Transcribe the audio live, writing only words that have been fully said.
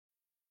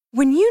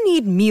When you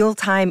need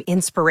mealtime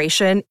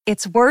inspiration,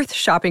 it's worth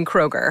shopping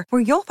Kroger,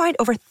 where you'll find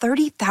over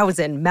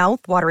 30,000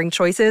 mouth-watering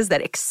choices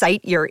that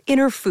excite your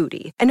inner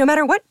foodie. And no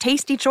matter what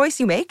tasty choice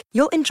you make,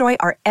 you'll enjoy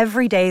our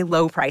everyday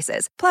low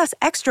prices, plus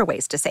extra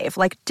ways to save,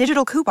 like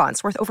digital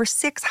coupons worth over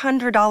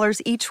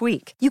 $600 each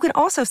week. You can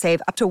also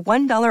save up to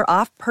 $1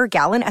 off per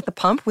gallon at the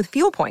pump with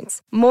fuel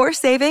points. More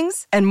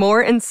savings and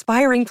more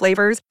inspiring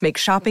flavors make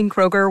shopping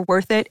Kroger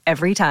worth it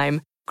every time.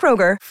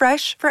 Kroger,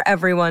 fresh for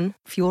everyone.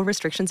 Fuel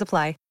restrictions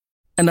apply.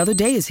 Another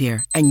day is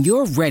here, and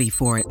you're ready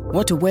for it.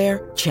 What to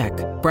wear? Check.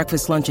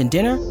 Breakfast, lunch, and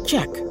dinner?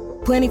 Check.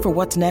 Planning for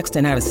what's next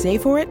and how to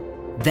save for it?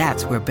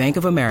 That's where Bank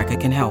of America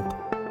can help.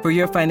 For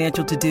your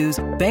financial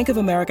to-dos, Bank of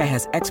America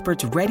has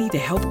experts ready to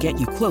help get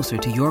you closer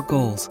to your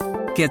goals.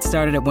 Get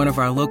started at one of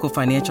our local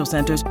financial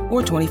centers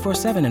or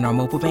 24/7 in our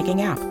mobile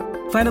banking app.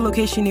 Find a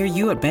location near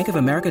you at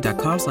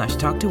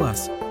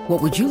bankofamerica.com/talktous.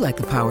 What would you like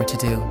the power to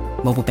do?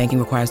 Mobile banking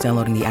requires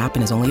downloading the app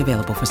and is only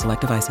available for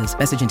select devices.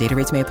 Message and data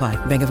rates may apply.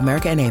 Bank of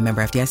America N.A.,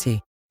 member FDIC.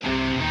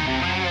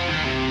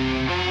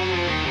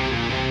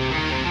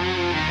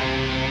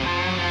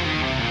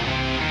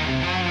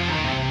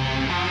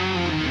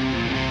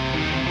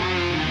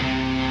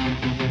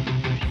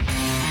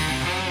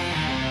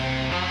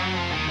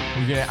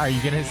 Are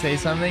you gonna say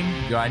something?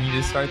 Do I need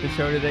to start the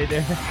show today,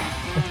 Derek?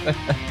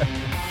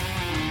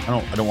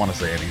 I don't want to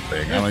say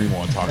anything. I don't even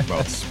want to talk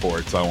about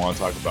sports. I want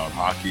to talk about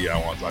hockey. I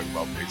want to talk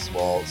about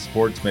baseball.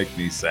 Sports make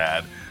me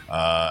sad,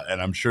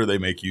 and I'm sure they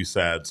make you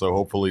sad. So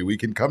hopefully we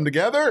can come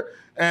together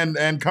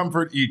and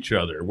comfort each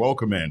other.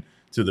 Welcome in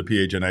to the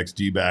PHNX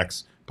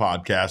D-Backs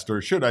podcast,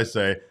 or should I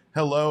say,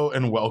 hello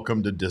and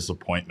welcome to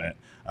disappointment.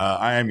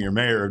 I am your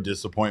mayor of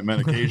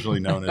disappointment, occasionally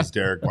known as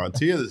Derek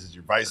Montilla. This is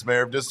your vice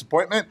mayor of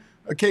disappointment,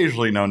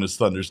 occasionally known as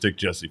Thunderstick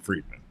Jesse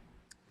Friedman.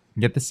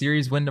 Get the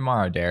series win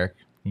tomorrow, Derek.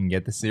 You can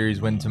get the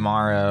series win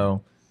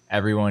tomorrow.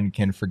 Everyone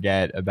can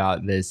forget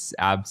about this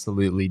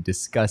absolutely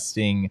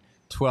disgusting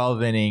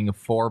 12-inning,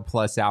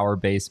 4+ hour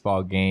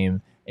baseball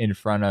game in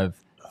front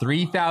of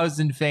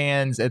 3,000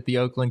 fans at the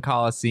Oakland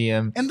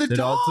Coliseum. And the that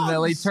dogs.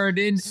 Ultimately turned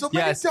in. So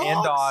many yes, dogs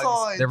and saw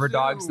dogs. it There were too.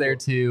 dogs there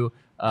too.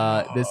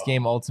 This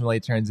game ultimately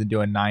turns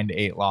into a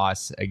 9-8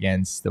 loss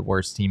against the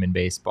worst team in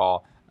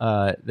baseball.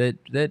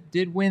 That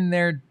did win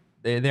their.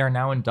 They are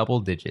now in double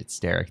digits,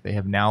 Derek. They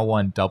have now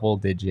won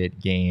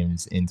double-digit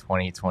games in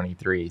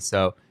 2023.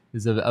 So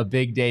this is a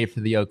big day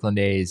for the Oakland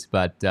A's,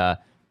 but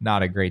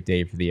not a great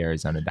day for the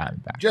Arizona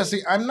Diamondbacks.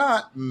 Jesse, I'm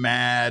not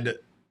mad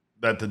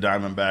that the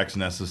Diamondbacks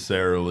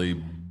necessarily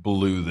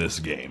blew this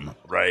game,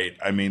 right?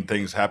 I mean,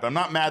 things happen. I'm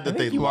not mad that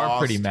they you lost. are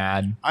pretty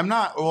mad. I'm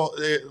not. Well,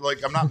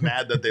 I'm not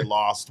mad that they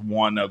lost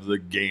one of the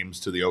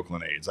games to the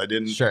Oakland A's. I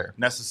didn't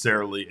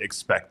necessarily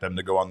expect them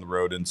to go on the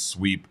road and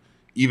sweep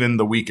even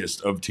the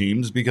weakest of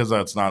teams, because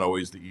that's not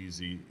always the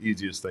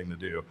easiest thing to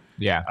do.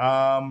 Yeah.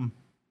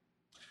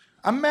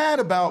 I'm mad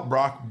about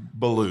Brock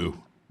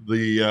Ballou,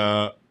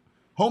 the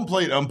home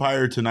plate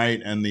umpire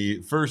tonight and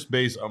the first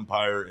base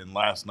umpire in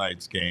last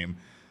night's game,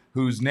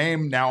 whose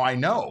name now I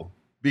know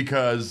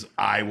because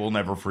I will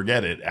never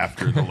forget it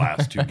after the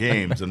last two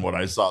games and what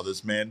I saw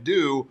this man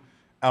do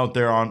out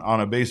there on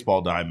a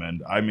baseball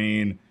diamond. I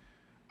mean,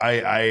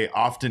 I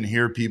often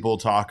hear people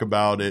talk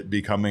about it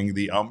becoming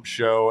the ump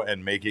show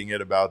and making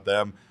it about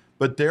them,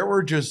 but there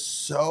were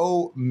just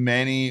so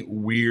many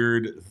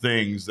weird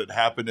things that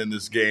happened in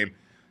this game.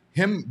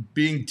 Him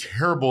being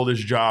terrible at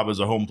his job as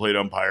a home plate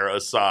umpire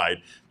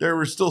aside, there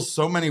were still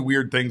so many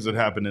weird things that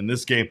happened in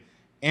this game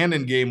and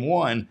in game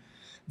one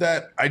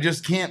that I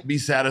just can't be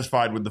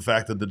satisfied with the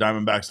fact that the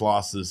Diamondbacks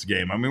lost this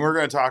game. I mean, we're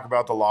going to talk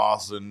about the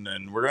loss and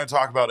we're going to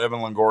talk about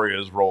Evan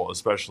Longoria's role,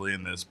 especially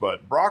in this,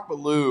 but Brock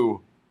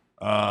Ballou,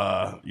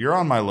 you're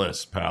on my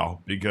list,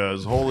 pal,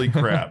 because holy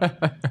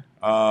crap.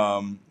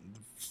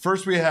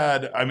 First we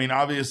had, I mean,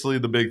 obviously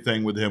the big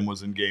thing with him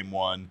was in game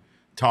one,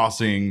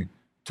 tossing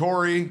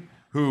Torrey,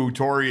 who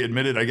Torrey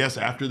admitted, I guess,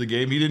 after the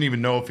game, he didn't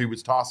even know if he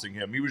was tossing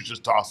him. He was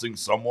just tossing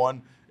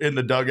someone in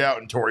the dugout,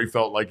 and Torrey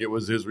felt like it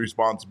was his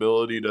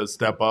responsibility to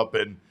step up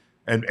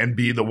and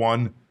be the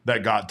one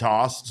that got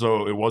tossed,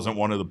 so it wasn't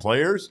one of the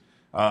players.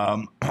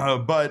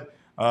 But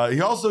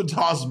he also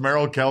tossed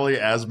Merrill Kelly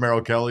as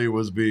Merrill Kelly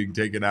was being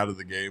taken out of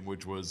the game,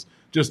 which was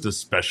just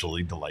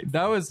especially delightful.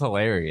 That was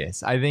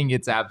hilarious. I think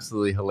it's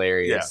absolutely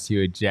hilarious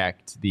to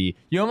eject the.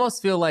 You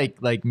almost feel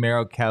like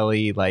Merrill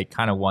Kelly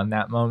kind of won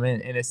that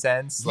moment in a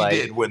sense. He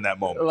did win that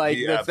moment.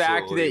 He the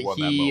fact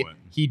that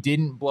he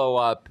didn't blow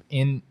up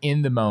in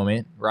the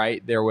moment.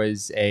 Right, there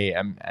was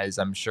as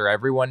I'm sure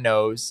everyone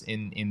knows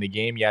in the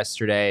game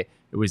yesterday.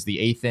 It was the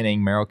 8th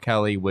inning. Merrill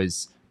Kelly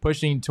was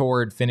pushing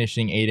toward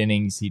finishing 8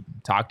 innings. He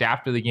talked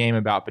after the game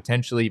about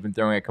potentially even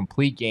throwing a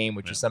complete game,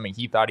 which is something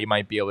he thought he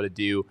might be able to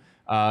do.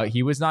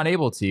 He was not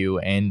able to,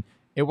 and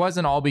it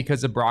wasn't all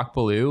because of Brock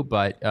Ballou,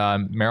 but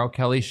Merrill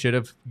Kelly should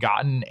have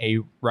gotten a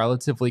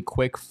relatively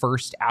quick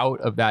first out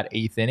of that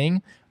 8th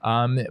inning,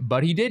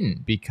 but he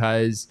didn't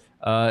because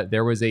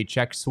there was a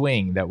check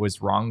swing that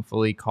was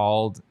wrongfully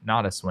called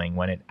not a swing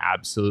when it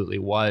absolutely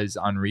was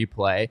on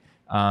replay.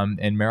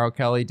 And Merrill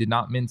Kelly did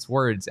not mince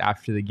words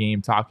after the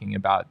game talking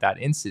about that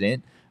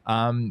incident.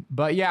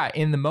 But yeah,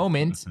 in the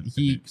moment,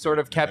 he sort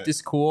of kept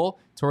his cool.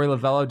 Torey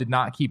Lovullo did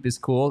not keep his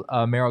cool.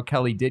 Merrill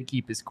Kelly did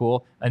keep his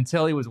cool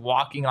until he was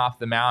walking off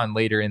the mound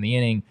later in the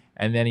inning,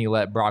 and then he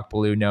let Brock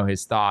Ballou know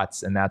his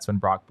thoughts, and that's when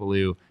Brock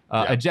Ballou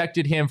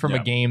ejected him from a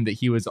game that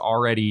he was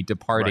already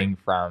departing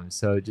from.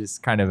 So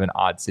just kind of an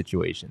odd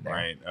situation there.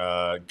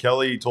 Right.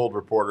 Kelly told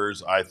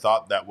reporters, "I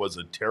thought that was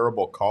a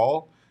terrible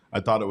call. I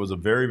thought it was a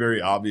very,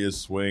 very obvious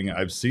swing.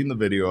 I've seen the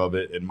video of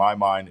it. In my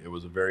mind, it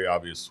was a very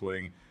obvious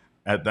swing.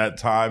 At that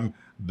time,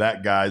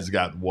 that guy's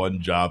got one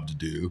job to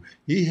do.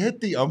 He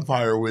hit the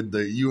umpire with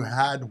the, you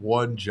had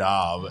one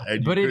job."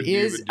 And but it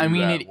is, I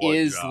mean, it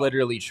is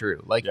literally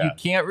true. Like, you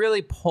can't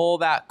really pull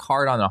that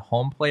card on the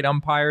home plate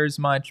umpires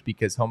much,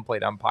 because home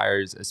plate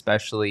umpires,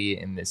 especially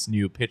in this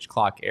new pitch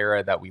clock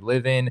era that we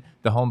live in,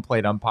 the home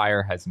plate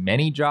umpire has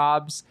many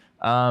jobs.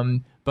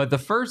 But the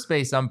first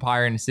base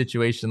umpire in a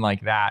situation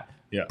like that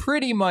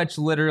pretty much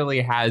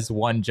literally has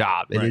one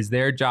job. It is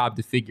their job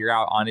to figure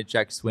out on a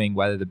check swing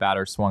whether the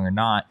batter swung or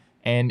not.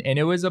 And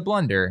it was a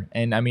blunder.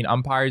 And I mean,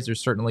 umpires are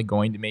certainly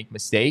going to make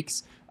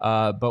mistakes.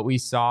 But we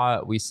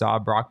saw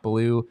Brock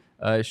Ballou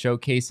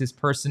showcase his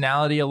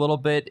personality a little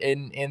bit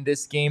in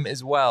this game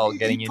as well.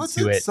 He puts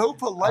into it so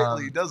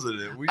politely, doesn't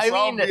it? We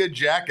saw him be a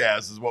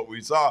jackass, is what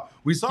we saw.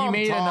 We saw him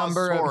he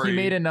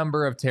made a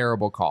number of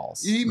terrible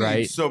calls. He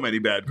made so many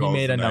bad calls.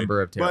 He made tonight. A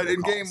number of terrible calls.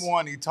 But in game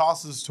one, he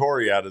tosses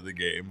Torey out of the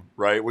game,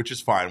 right? Which is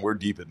fine. We're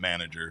deep at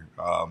manager.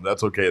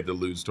 That's okay to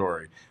lose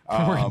Torey.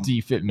 We're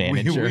deep at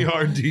manager. We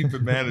are deep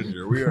at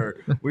manager.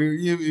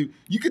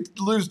 You could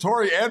lose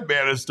Torey and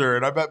Bannister,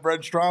 and I bet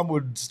Brent Strom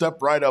would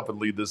step right up and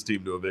lead this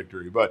team to a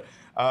victory. But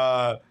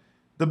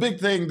the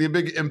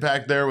big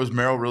impact there was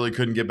Merrill really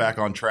couldn't get back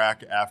on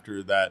track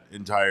after that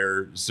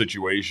entire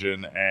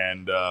situation,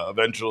 and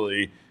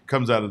eventually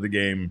comes out of the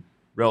game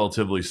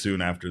relatively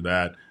soon after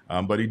that.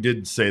 But he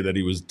did say that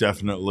he was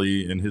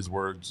definitely, in his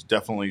words,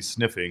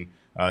 sniffing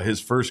his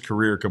first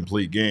career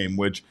complete game,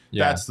 which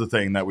that's the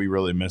thing that we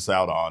really miss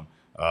out on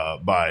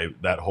by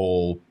that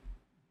whole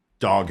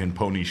dog and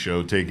pony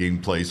show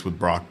taking place with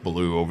Brock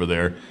Ballou over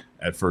there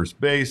at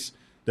first base.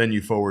 Then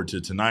you forward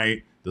to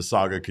tonight. The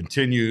saga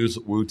continues.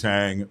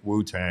 Wu-Tang.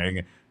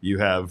 You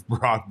have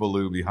Brock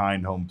Ballou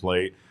behind home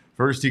plate.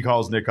 First, he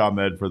calls Nick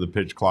Ahmed for the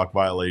pitch clock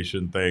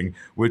violation thing,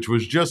 which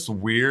was just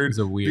weird. It was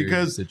a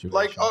weird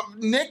situation.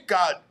 Nick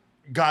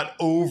got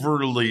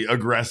overly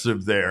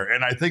aggressive there.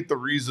 And I think the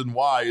reason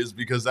why is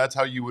because that's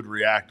how you would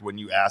react when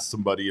you ask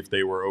somebody if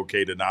they were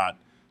okay to not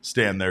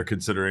stand there,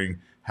 considering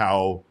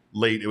how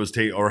late it was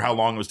or how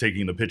long it was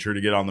taking the pitcher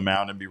to get on the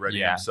mound and be ready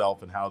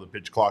himself, and how the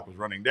pitch clock was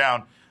running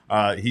down.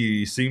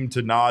 He seemed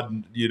to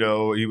nod, he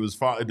was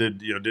fine,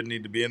 didn't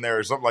need to be in there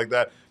or something like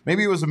that.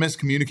 Maybe it was a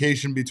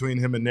miscommunication between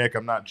him and Nick.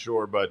 I'm not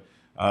sure, but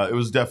it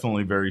was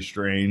definitely very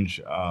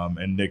strange.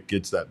 And Nick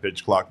gets that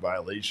pitch clock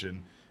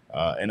violation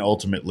and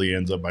ultimately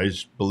ends up, I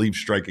believe,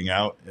 striking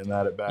out in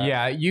that at bat.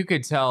 Yeah, you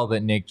could tell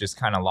that Nick just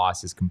kind of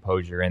lost his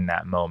composure in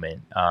that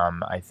moment.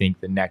 I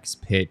think the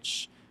next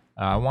pitch,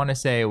 I want to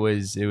say it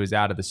was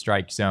out of the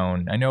strike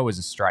zone. I know it was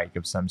a strike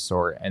of some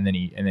sort, and then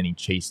he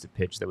chased a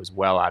pitch that was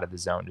well out of the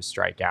zone to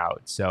strike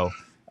out. So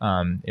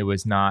it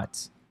was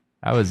not.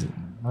 That was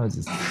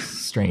a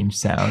strange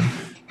sound.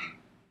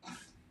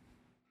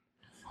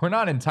 We're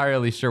not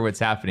entirely sure what's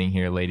happening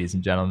here, ladies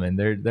and gentlemen.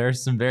 There are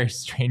some very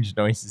strange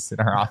noises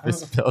in our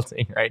office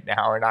building right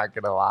now. We're not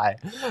gonna lie.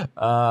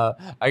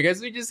 I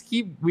guess we just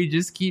keep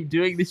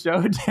doing the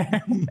show.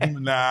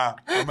 Nah,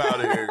 I'm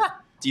out of here.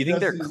 Do you think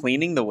they're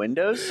cleaning the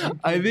windows?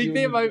 I think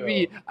they might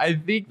be. I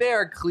think they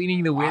are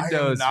cleaning the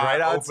windows right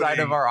outside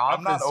of our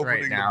office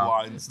right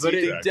now. But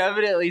it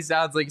definitely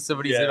sounds like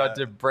somebody's about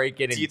to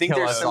break in and kill us all. Do you think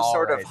there's some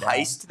sort of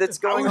heist that's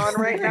going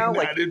on right now?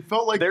 Like, it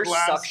felt like they're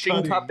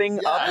suction cupping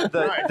up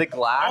the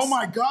glass. Oh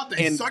my God,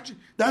 suction.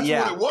 That's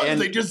what it was.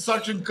 They just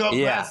suction cupped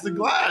past the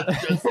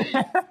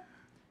glass.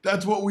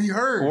 That's what we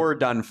heard. We're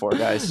done for,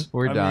 guys.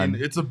 We're done.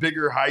 It's a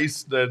bigger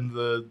heist than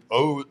the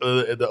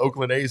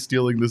Oakland A's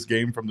stealing this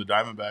game from the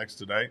Diamondbacks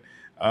tonight.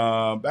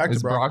 Back to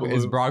Brock Ballou.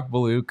 Is Brock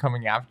Ballou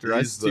coming after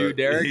us too,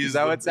 Derek? Is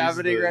that what's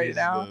happening right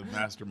now? He's the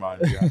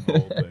mastermind behind the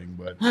whole thing.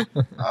 But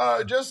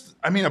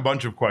a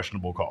bunch of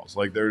questionable calls.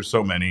 Like, there's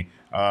so many.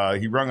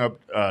 He rung up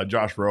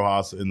Josh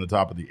Rojas in the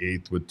top of the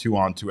 8th with 2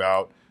 on, 2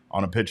 out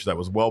on a pitch that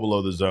was well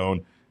below the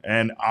zone,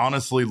 and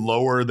honestly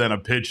lower than a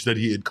pitch that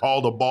he had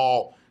called a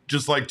ball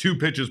just like 2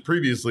 pitches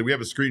previously. We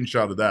have a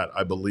screenshot of that,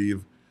 I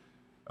believe.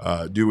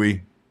 Do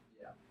we?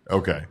 Yeah.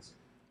 Okay.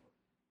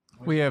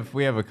 We have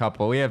a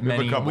couple. We have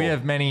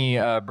many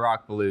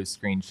Brock Ballou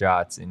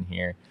screenshots in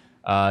here.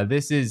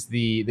 This is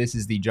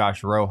the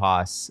Josh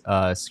Rojas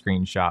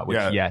screenshot. Which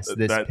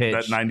pitch,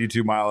 that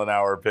 92 mile an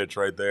hour pitch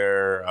right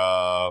there.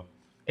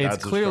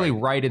 It's clearly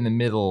right in the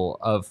middle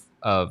of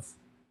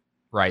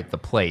the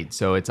plate.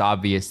 So it's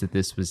obvious that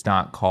this was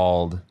not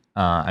called.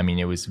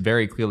 It was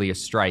very clearly a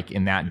strike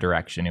in that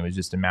direction. It was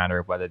just a matter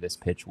of whether this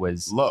pitch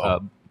was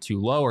low. too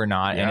low or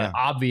not, and it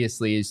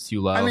obviously is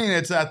too low. I mean,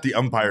 it's at the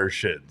umpire's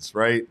shins,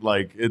 right?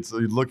 Like, it's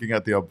looking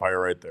at the umpire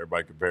right there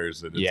by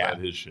comparison. It's at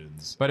his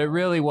shins. But it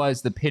really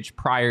was, the pitch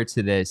prior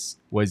to this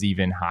was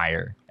even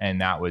higher, and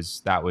that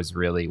was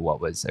really what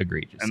was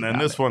egregious. And then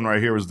this one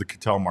right here was the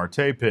Ketel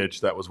Marte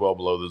pitch that was well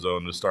below the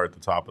zone to start the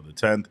top of the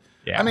 10th.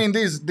 Yeah. I mean,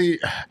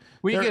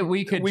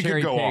 we could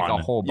cherry pick a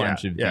whole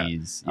bunch of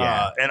these.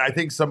 Yeah. And I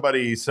think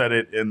somebody said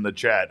it in the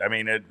chat. I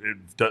mean, it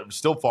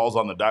still falls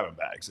on the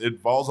Diamondbacks.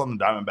 It falls on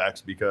the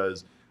Diamondbacks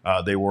because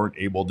they weren't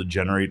able to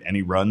generate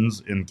any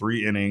runs in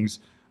 3 innings,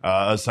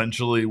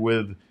 essentially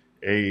with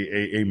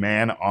a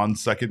man on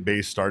second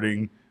base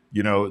starting,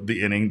 the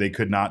inning. They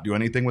could not do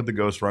anything with the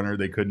ghost runner.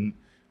 They couldn't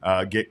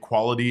get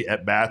quality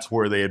at bats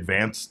where they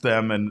advanced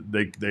them, and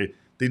they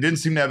didn't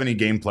seem to have any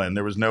game plan.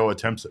 There was no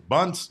attempts at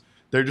bunts.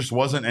 There just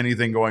wasn't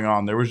anything going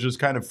on. There was just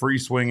kind of free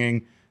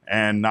swinging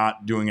and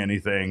not doing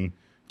anything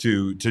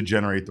to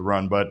generate the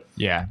run. But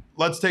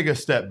let's take a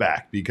step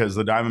back, because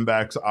the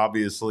Diamondbacks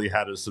obviously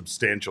had a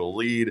substantial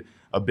lead.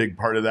 A big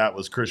part of that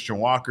was Christian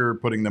Walker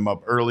putting them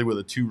up early with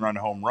a 2-run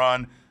home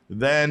run.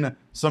 Then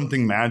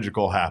something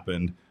magical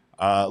happened.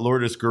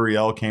 Lourdes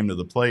Gurriel came to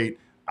the plate.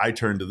 I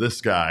turned to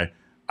this guy.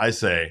 I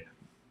say,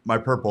 my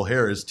purple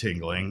hair is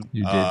tingling.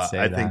 You did say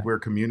that. I think we're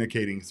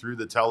communicating through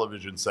the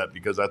television set,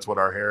 because that's what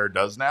our hair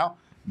does now,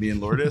 me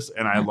and Lourdes.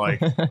 And I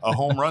like, a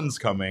home run's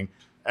coming.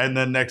 And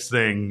then next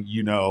thing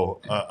you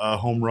know, a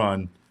home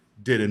run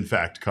did in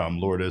fact come.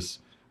 Lourdes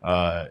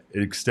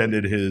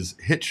extended his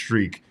hit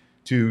streak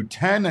to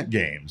 10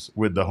 games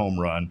with the home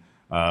run,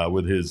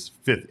 with his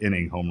 5th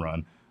inning home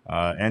run.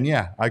 And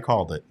I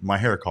called it. My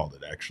hair called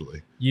it,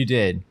 actually. You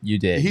did.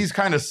 He's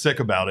kind of sick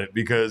about it,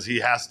 because he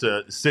has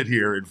to sit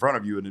here in front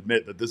of you and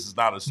admit that this is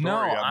not a story. No,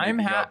 I'm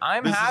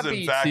happy. This is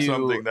in fact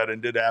something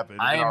that did happen.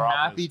 I'm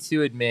happy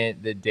to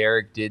admit that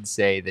Derek did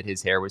say that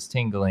his hair was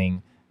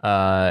tingling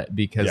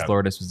because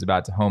Lourdes was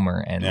about to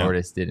homer, and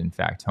Lourdes did in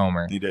fact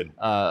homer. He did.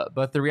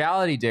 But the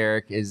reality,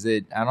 Derek, is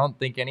that I don't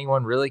think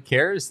anyone really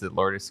cares that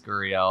Lourdes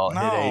Gurriel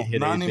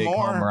hit a big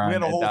home run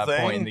at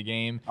that point in the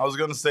game. I was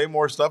going to say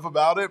more stuff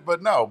about it,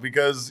 but no,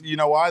 because you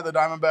know why? The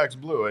Diamondbacks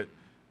blew it,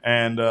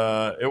 and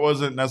it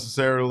wasn't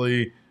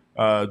necessarily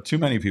too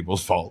many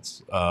people's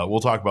faults. We'll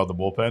talk about the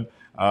bullpen,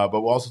 but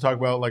we'll also talk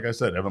about, like I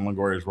said, Evan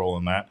Longoria's role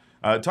in that.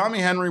 Tommy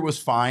Henry was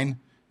fine.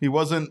 He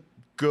wasn't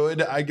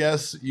good, I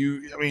guess.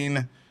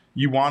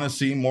 You want to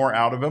see more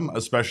out of him,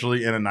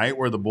 especially in a night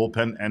where the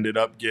bullpen ended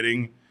up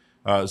getting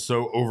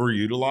so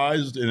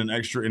overutilized in an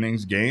extra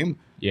innings game.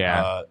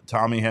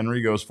 Tommy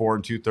Henry goes 4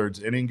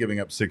 2/3 inning, giving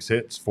up 6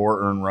 hits,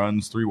 4 earned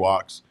runs, 3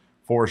 walks,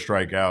 4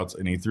 strikeouts,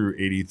 and he threw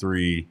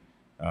 83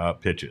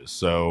 pitches.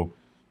 So,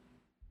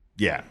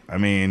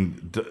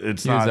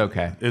 it's not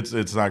okay.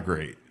 It's not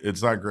great.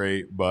 It's not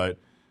great, but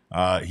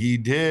he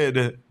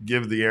did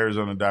give the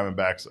Arizona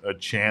Diamondbacks a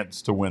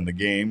chance to win the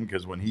game,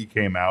 because when he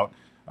came out,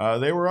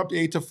 they were up to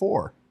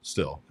 8-4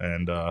 still,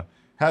 and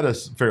had a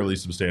fairly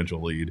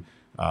substantial lead.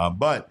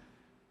 But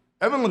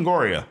Evan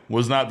Longoria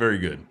was not very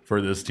good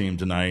for this team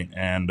tonight,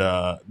 and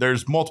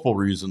there's multiple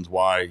reasons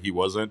why he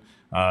wasn't.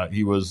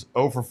 He was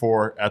 0 for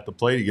 4 at the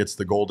plate. He gets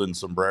the golden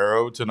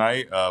sombrero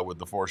tonight with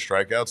the 4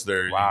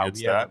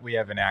 strikeouts. We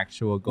have an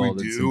actual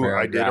golden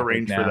sombrero. I did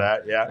arrange for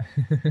that. Yeah,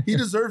 he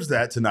deserves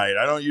that tonight.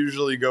 I don't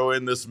usually go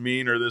in this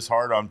mean or this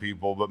hard on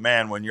people, but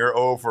man, when you're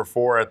 0 for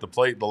 4 at the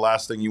plate, the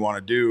last thing you want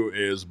to do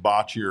is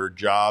botch your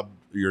job,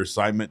 your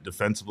assignment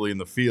defensively in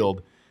the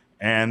field.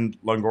 And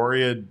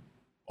Longoria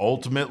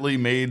ultimately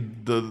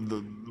made the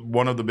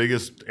one of the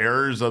biggest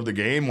errors of the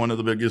game, one of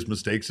the biggest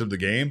mistakes of the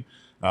game.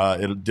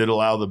 It did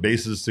allow the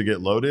bases to get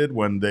loaded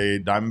when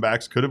the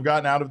Diamondbacks could have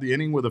gotten out of the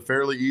inning with a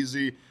fairly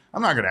easy.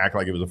 I'm not going to act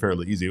like it was a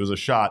fairly easy. It was a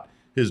shot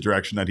his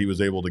direction that he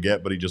was able to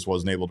get, but he just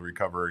wasn't able to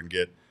recover and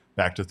get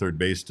back to third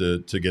base to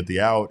get the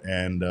out.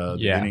 And the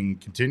inning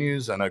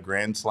continues, and a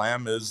grand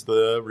slam is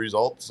the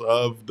results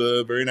of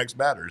the very next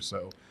batter.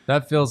 So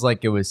that feels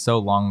like it was so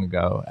long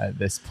ago at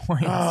this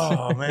point.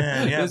 Oh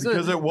man, yeah,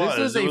 because it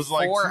was. It was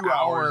like 2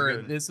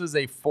 hours. This was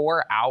a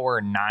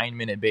 4-hour,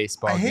 9-minute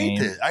baseball game.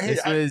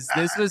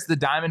 This was the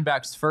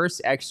Diamondbacks'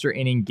 first extra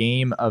inning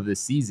game of the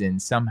season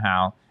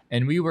somehow,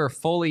 and we were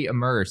fully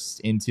immersed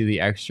into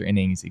the extra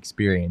innings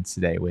experience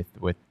today with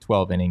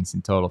 12 innings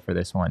in total for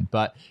this one.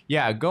 But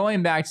yeah,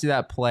 going back to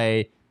that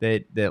play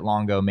that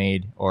Longo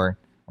made or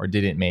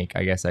didn't make,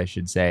 I guess I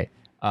should say.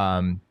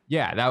 That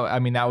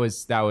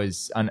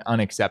was an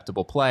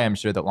unacceptable play. I'm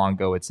sure that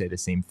Longo would say the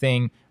same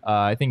thing.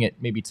 I think it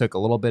maybe took a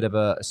little bit of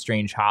a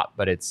strange hop,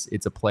 but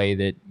it's a play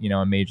that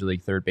a major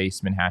league third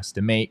baseman has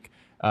to make.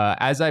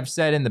 As I've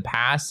said in the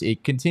past,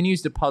 it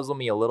continues to puzzle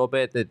me a little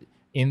bit that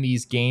in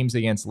these games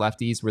against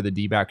lefties where the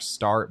D-backs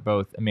start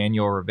both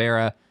Emmanuel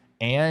Rivera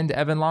and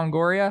Evan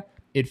Longoria,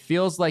 it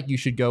feels like you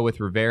should go with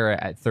Rivera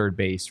at third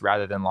base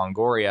rather than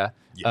Longoria,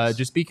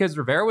 just because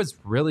Rivera was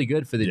really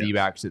good for the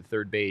D-backs at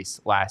third base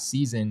last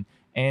season.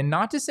 And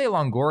not to say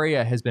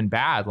Longoria has been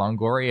bad.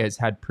 Longoria has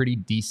had pretty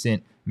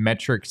decent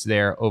metrics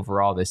there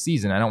overall this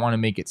season. I don't want to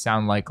make it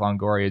sound like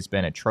Longoria has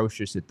been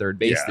atrocious at third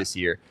base this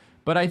year.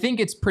 But I think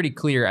it's pretty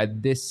clear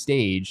at this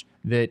stage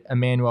that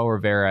Emmanuel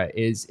Rivera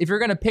is, if you're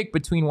going to pick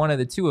between one of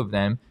the two of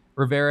them,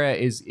 Rivera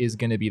is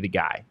going to be the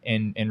guy.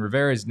 And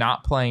Rivera is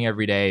not playing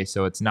every day,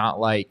 so it's not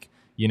like,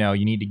 you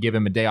need to give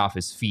him a day off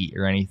his feet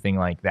or anything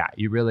like that.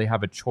 You really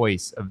have a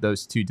choice of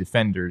those two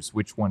defenders,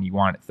 which one you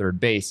want at third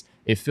base.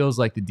 It feels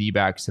like the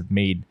D-backs have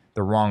made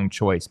the wrong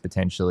choice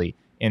potentially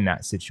in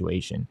that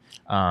situation.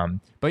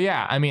 But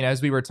yeah, I mean,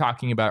 as we were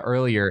talking about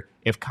earlier,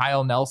 if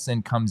Kyle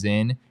Nelson comes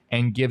in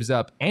and gives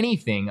up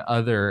anything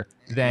other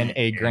than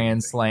a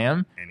grand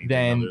slam,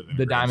 then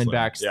the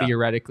Diamondbacks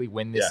theoretically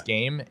win this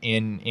game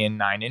in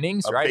 9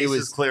 innings, right? It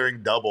was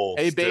clearing double.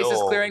 A bases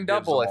clearing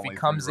double. If he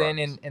comes in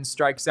and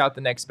strikes out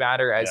the next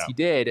batter as he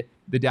did,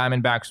 the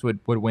Diamondbacks would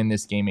win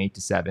this game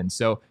 8-7.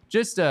 So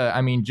there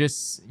are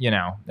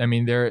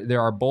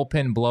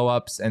bullpen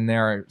blowups and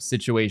there are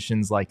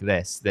situations like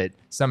this that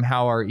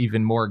somehow are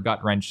even more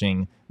gut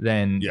wrenching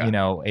than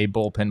a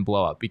bullpen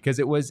blowup, because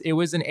it was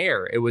an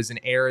error. It was an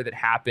error that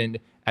happened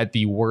at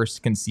the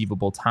worst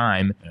conceivable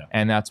time,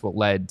 and that's what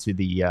led to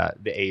the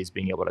A's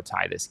being able to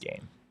tie this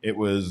game. It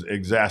was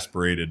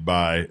exasperated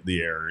by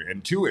the error,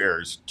 and two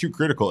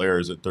critical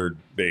errors at third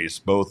base,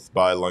 both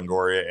by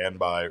Longoria and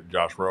by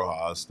Josh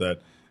Rojas,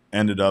 that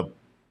ended up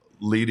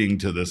leading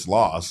to this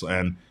loss.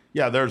 And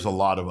there's a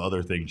lot of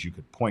other things you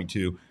could point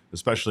to,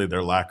 especially the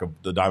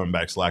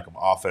Diamondbacks' lack of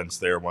offense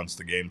there once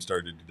the game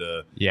started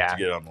to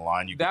get on the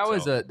line. That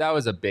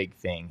was a big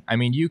thing. I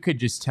mean, you could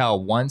just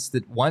tell once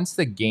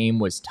the game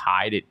was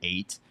tied at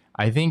 8,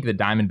 I think the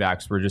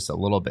Diamondbacks were just a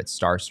little bit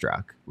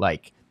starstruck.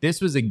 Like, this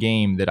was a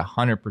game that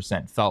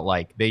 100% felt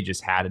like they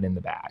just had it in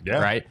the bag,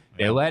 right?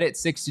 They led it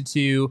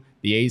 6-2.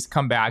 The A's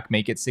come back,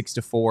 make it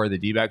 6-4. The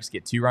D-backs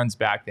get 2 runs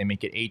back. They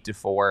make it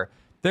 8-4.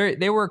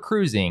 They were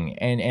cruising,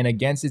 and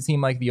against a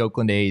team like the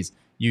Oakland A's,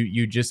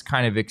 you just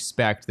kind of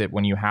expect that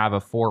when you have a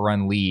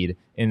 4-run lead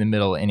in the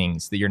middle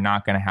innings, that you're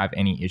not going to have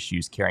any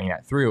issues carrying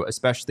that through,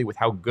 especially with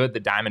how good the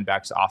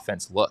Diamondbacks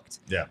offense looked.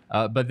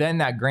 But then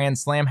that grand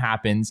slam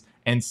happens,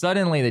 and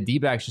suddenly the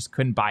D-backs just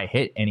couldn't buy a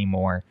hit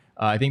anymore.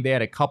 I think they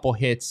had a couple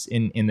hits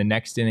in the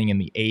next inning in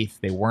the 8th.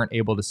 They weren't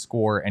able to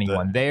score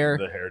anyone there.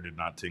 The hair did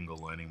not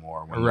tingle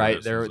anymore.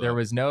 There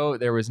was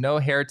no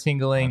hair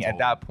tingling at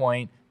that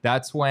point.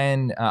 That's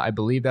when I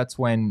believe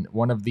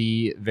one of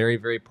the very,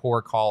 very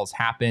poor calls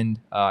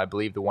happened. I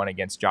believe the one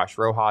against Josh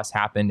Rojas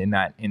happened in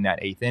that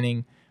 8th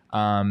inning.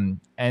 And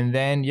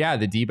then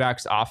the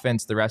D-backs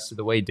offense the rest of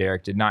the way,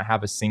 Derek, did not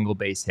have a single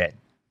base hit.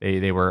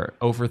 They were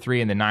 0 for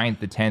 3 in the 9th,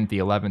 the 10th, the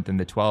 11th, and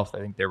the 12th. I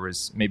think there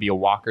was maybe a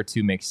walk or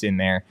two mixed in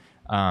there.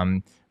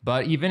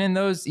 But even in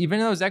those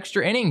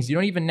extra innings, you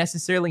don't even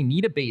necessarily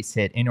need a base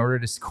hit in order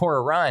to score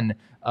a run.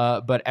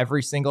 But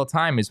every single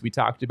time, as we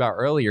talked about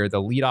earlier,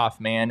 the leadoff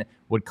man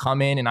would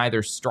come in and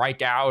either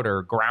strike out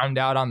or ground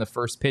out on the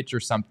first pitch or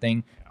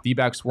something.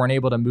 D-backs weren't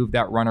able to move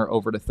that runner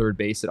over to third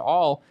base at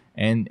all,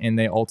 and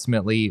they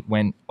ultimately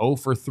went 0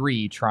 for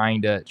 3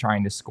 trying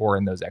to score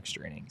in those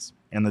extra innings.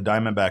 And the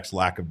Diamondbacks'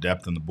 lack of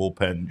depth in the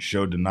bullpen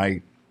showed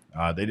tonight.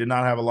 They did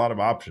not have a lot of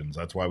options.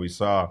 That's why we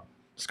saw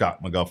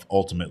Scott McGough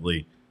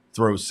ultimately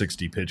throw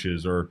 60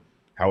 pitches or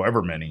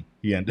however many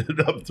he ended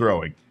up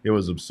throwing. It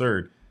was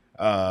absurd.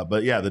 But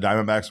the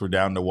Diamondbacks were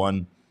down to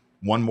one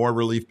more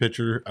relief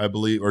pitcher, I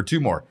believe, or 2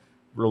 more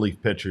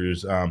relief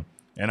pitchers.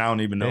 And I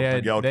don't even know if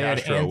Miguel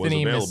Castro was available.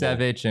 Anthony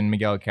Misevich and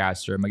Miguel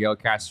Castro. Miguel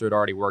Castro had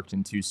already worked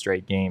in 2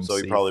 straight games. So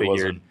he probably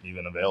wasn't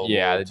even available.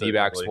 Yeah, the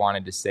D-backs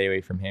wanted to stay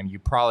away from him. You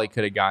probably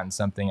could have gotten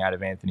something out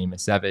of Anthony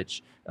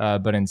Misevich,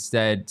 but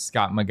instead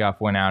Scott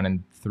McGough went out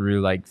and threw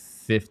like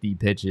 50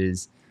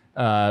 pitches,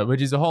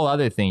 which is a whole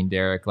other thing,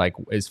 Derek. Like,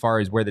 as far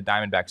as where the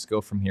Diamondbacks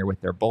go from here with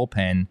their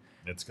bullpen,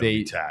 it's going to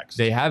be taxed.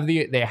 They have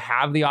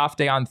the off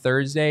day on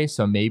Thursday,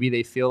 so maybe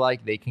they feel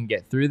like they can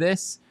get through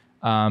this.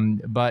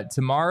 But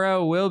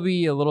tomorrow will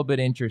be a little bit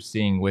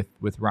interesting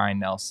with Ryan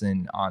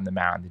Nelson on the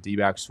mound. The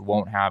D-backs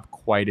won't have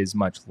quite as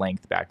much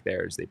length back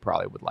there as they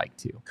probably would like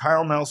to.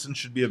 Kyle Nelson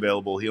should be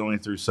available. He only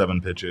threw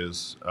 7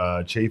 pitches.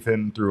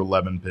 Chafin threw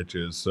 11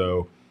 pitches.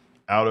 So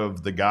out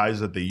of the guys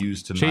that they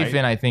used tonight,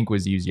 Chafin I think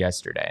was used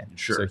yesterday.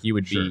 Sure. So he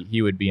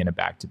would be in a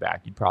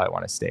back-to-back. You'd probably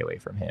want to stay away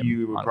from him.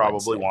 You would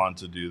probably want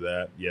to do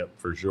that. Yep,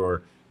 for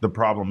sure. The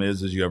problem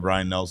is you have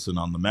Ryan Nelson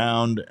on the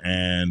mound,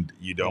 and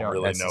you don't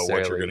really know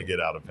what you're going to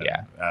get out of him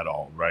at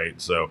all, right?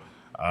 So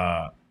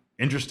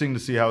interesting to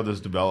see how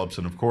this develops.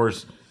 And, of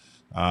course,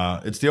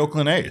 it's the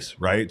Oakland A's,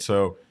 right?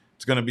 So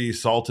it's going to be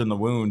salt in the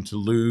wound to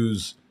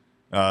lose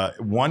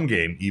one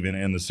game even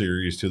in the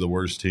series to the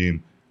worst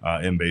team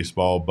in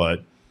baseball.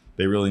 But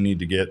they really need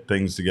to get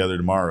things together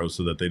tomorrow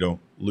so that they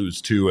don't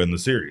lose 2 in the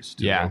series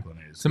to the Oakland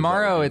A's.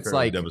 Tomorrow it's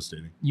like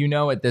devastating.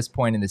 At this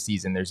point in the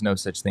season, there's no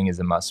such thing as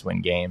a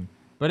must-win game.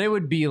 But it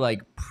would be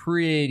like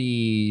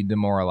pretty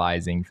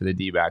demoralizing for the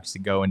D-backs to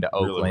go into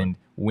Oakland,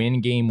 win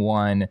game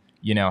 1,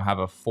 have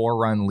a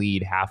 4-run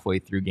lead halfway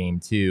through game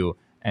 2,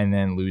 and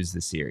then lose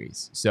the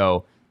series.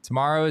 So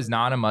tomorrow is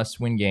not a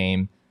must-win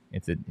game.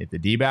 If the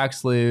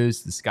D-backs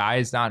lose, the sky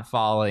is not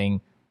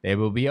falling. They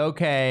will be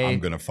okay. I'm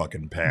going to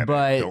fucking panic.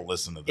 But don't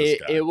listen to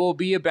this guy. It will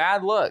be a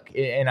bad look.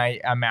 And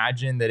I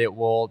imagine that it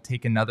will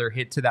take another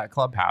hit to that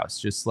clubhouse,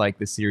 just like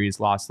the series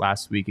lost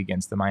last week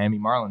against the Miami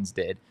Marlins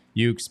did.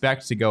 You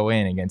expect to go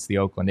in against the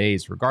Oakland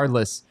A's,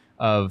 regardless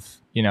of,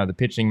 the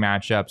pitching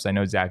matchups. I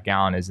know Zach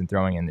Gallen isn't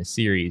throwing in this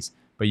series,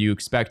 but you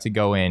expect to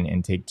go in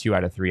and take 2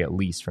 out of 3 at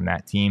least from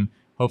that team.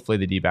 Hopefully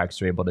the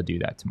D-backs are able to do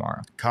that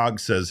tomorrow.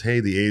 Cog says, hey,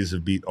 the A's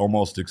have beat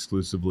almost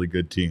exclusively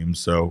good teams.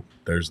 So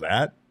there's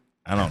that.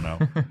 I don't know.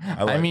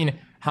 I mean,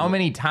 how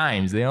many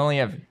times? They only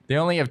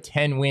have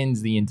 10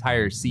 wins the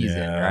entire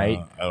season,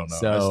 right? I don't know.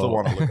 So... I still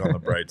want to look on the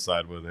bright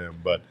side with him,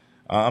 but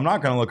I'm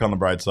not going to look on the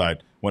bright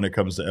side when it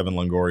comes to Evan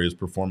Longoria's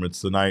performance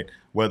tonight,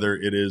 whether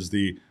it is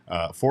the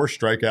 4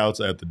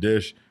 strikeouts at the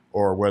dish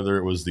or whether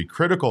it was the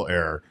critical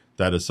error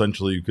that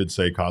essentially you could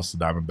say cost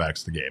the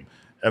Diamondbacks the game.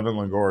 Evan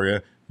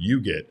Longoria, you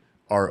get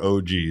our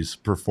OG's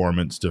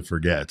performance to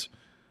forget.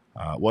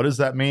 What does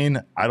that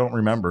mean? I don't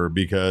remember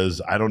because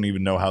I don't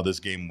even know how this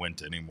game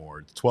went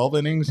anymore. 12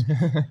 innings?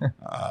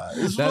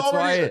 That's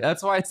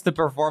why it's the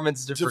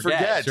performance to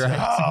forget. Right?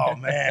 Oh,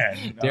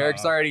 man.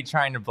 Derek's already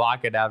trying to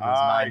block it out of his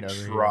mind over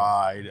here. I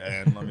tried,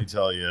 and let me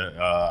tell you,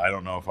 I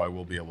don't know if I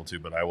will be able to,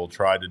 but I will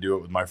try to do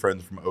it with my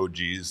friends from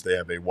OG's. They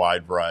have a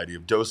wide variety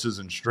of doses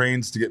and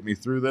strains to get me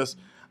through this.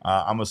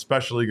 I'm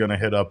especially going to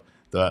hit up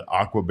the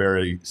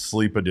Aquaberry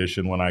Sleep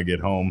Edition when I get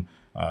home.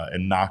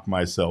 And knock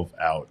myself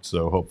out.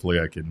 So hopefully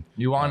I can.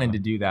 You wanted to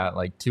do that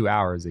like 2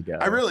 hours ago.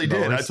 I really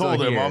did. I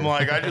told him, I'm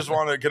like,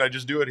 can I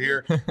just do it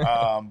here?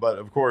 But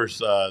of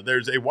course,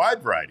 there's a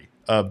wide variety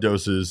of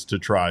doses to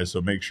try.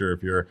 So make sure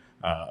if you're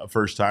a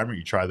first timer,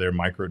 you try their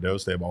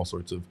microdose. They have all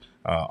sorts of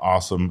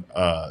awesome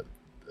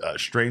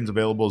strains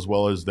available, as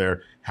well as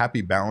their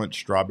Happy Balance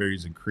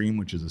Strawberries and Cream,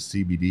 which is a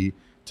CBD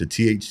to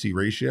THC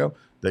ratio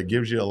that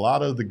gives you a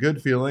lot of the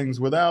good feelings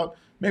without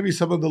maybe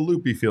some of the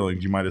loopy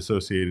feelings you might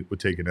associate with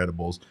taking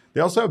edibles. They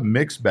also have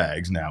mixed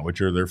bags now,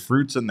 which are their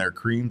fruits and their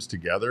creams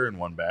together in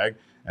one bag.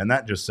 And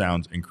that just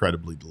sounds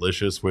incredibly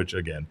delicious, which,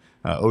 again,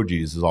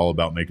 OG's is all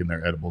about making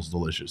their edibles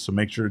delicious. So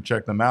make sure to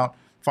check them out.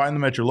 Find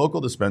them at your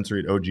local dispensary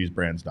at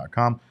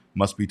ogsbrands.com.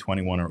 Must be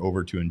 21 or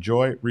over to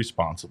enjoy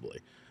responsibly.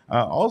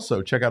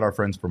 Also, check out our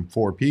friends from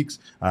Four Peaks.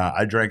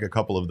 I drank a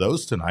couple of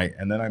those tonight,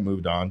 and then I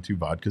moved on to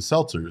vodka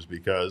seltzers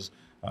because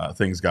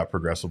things got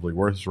progressively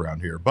worse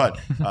around here. But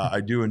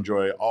I do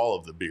enjoy all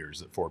of the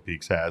beers that Four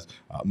Peaks has.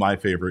 My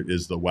favorite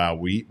is the Wow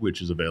Wheat,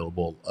 which is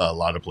available a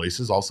lot of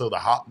places. Also, the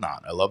Hop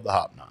Knot. I love the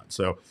Hop Knot.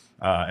 So,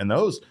 and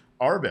those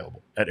are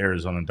available at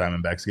Arizona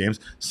Diamondbacks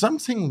games.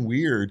 Something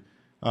weird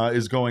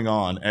is going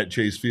on at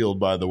Chase Field,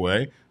 by the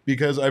way,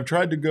 because I've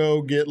tried to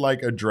go get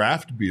like a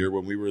draft beer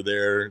when we were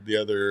there the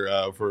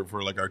other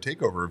for like our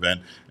takeover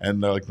event,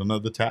 and like none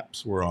of the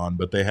taps were on,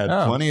 but they had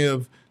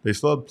they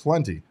still had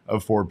plenty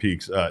of Four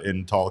Peaks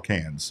in tall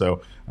cans.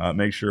 So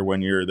make sure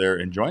when you're there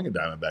enjoying a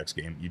Diamondbacks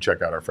game, you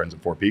check out our friends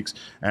at Four Peaks.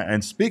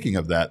 And speaking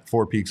of that,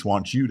 Four Peaks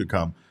wants you to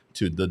come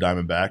to the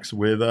Diamondbacks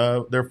with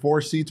their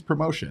 4 seats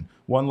promotion.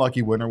 One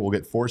lucky winner will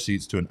get 4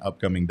 seats to an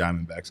upcoming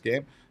Diamondbacks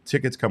game.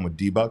 Tickets come with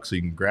D-Bucks, so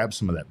you can grab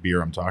some of that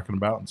beer I'm talking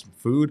about and some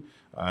food.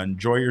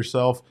 Enjoy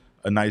yourself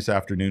a nice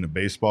afternoon of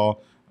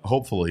baseball.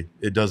 Hopefully,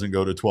 it doesn't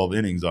go to 12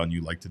 innings on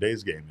you like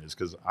today's game is,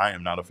 because I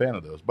am not a fan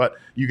of those. But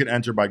you can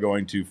enter by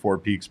going to Four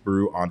Peaks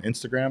Brew on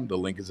Instagram. The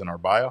link is in our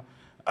bio.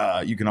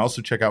 You can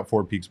also check out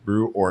Four Peaks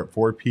Brew or at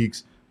Four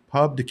Peaks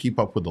Pub to keep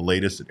up with the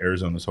latest at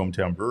Arizona's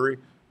hometown brewery.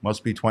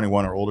 Must be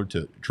 21 or older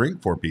to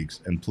drink Four Peaks,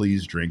 and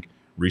please drink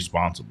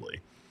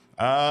responsibly.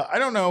 I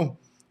don't know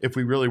if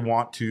we really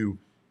want to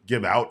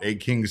give out a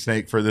king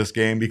snake for this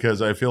game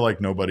because I feel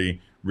like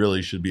nobody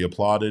really should be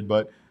applauded,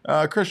 but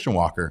Christian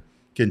Walker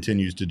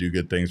continues to do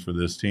good things for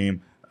this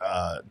team.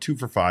 2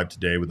 for 5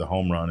 today with a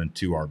home run and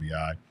 2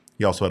 RBI.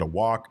 He also had a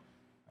walk,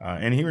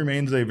 and he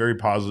remains a very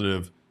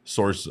positive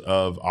source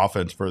of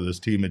offense for this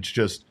team. It's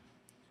just,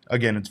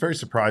 again, it's very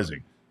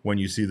surprising when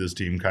you see this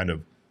team kind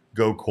of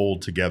go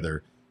cold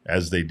together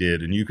as they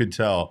did, and you could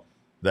tell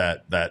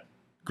that that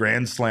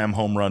grand slam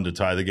home run to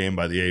tie the game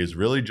by the A's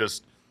really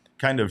just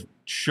kind of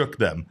shook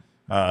them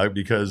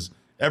because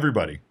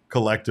everybody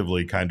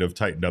collectively kind of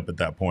tightened up at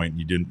that point.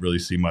 You didn't really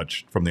see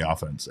much from the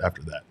offense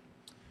after that.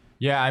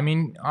 Yeah, I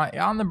mean,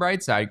 on the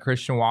bright side,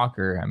 Christian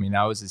Walker, I mean,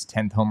 that was his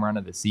 10th home run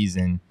of the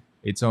season.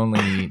 It's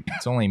only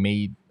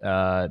May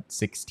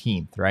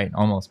 16th, right?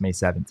 Almost May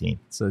 17th.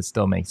 So it's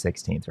still May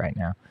 16th right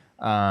now.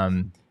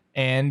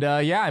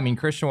 Yeah, I mean,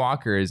 Christian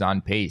Walker is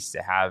on pace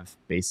to have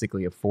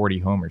basically a 40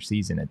 homer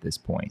season at this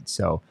point.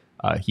 So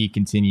he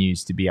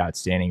continues to be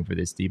outstanding for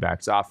this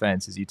D-backs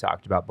offense. As you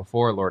talked about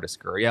before, Lourdes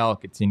Gurriel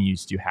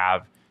continues to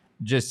have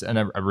just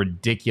a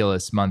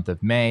ridiculous month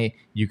of May.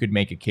 You could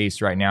make a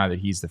case right now that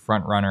he's the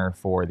front runner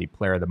for the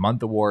Player of the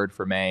Month award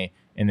for May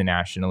in the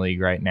National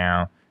League right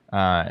now.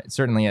 It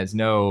certainly has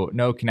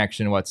no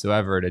connection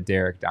whatsoever to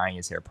Derek dyeing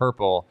his hair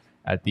purple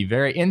at the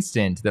very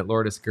instant that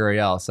Lourdes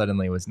Gurriel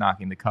suddenly was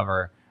knocking the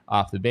cover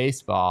off the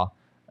baseball.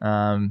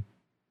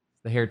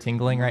 The hair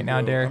tingling right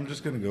now, Derek? I'm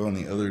just going to go in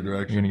the other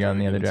direction. You're going to go in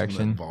the other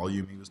direction?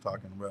 Volume he was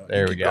talking about.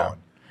 There we go.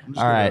 I'm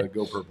just going to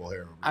go purple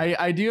hair.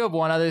 I do have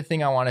one other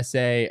thing I want to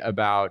say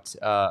about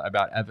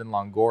Evan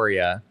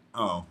Longoria.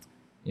 Oh.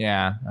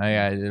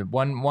 Yeah.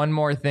 One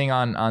more thing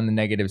on the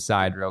negative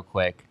side real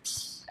quick.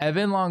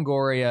 Evan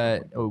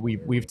Longoria,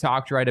 we've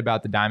talked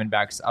about the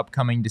Diamondbacks'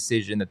 upcoming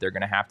decision that they're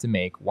going to have to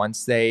make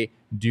once they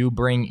do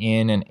bring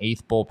in an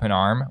 8th bullpen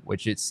arm,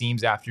 which it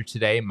seems after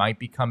today might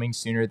be coming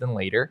sooner than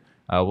later.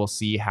 We'll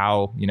see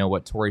how,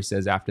 what Torrey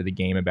says after the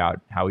game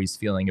about how he's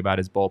feeling about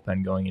his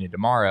bullpen going into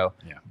tomorrow.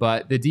 Yeah.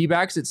 But the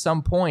D-backs at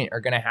some point are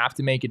going to have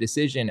to make a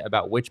decision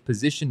about which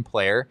position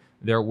player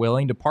they're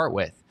willing to part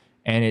with.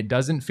 And it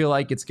doesn't feel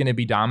like it's going to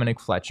be Dominic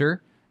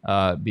Fletcher.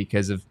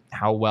 Because of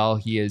how well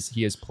he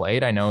has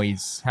played. I know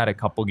he's had a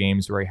couple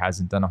games where he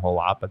hasn't done a whole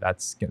lot, but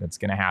that's going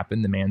to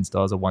happen. The man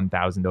still has a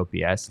 1,000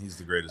 OPS. He's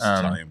the greatest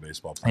Italian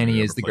baseball player. And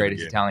he is the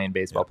greatest Italian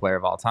baseball player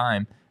of all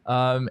time.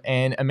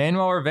 And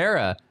Emmanuel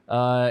Rivera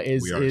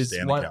is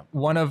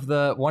one of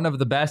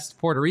the best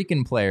Puerto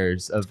Rican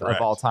players of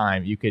all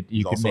time. You could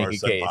make a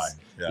case.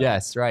 Yeah.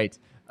 Yes, right.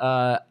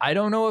 I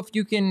don't know if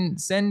you can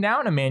send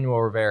down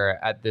Emmanuel Rivera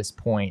at this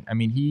point. I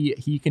mean,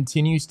 he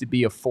continues to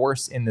be a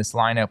force in this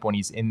lineup when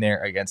he's in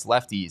there against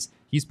lefties.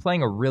 He's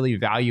playing a really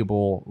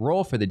valuable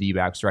role for the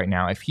D-backs right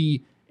now.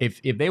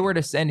 If they were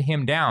to send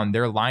him down,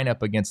 their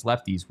lineup against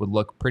lefties would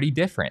look pretty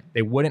different.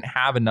 They wouldn't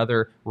have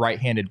another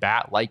right-handed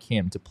bat like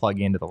him to plug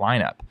into the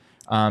lineup.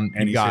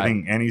 And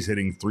he's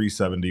hitting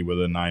 370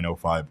 with a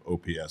 905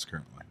 OPS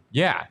currently.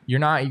 Yeah, you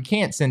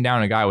can't send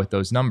down a guy with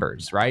those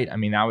numbers, right? I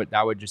mean,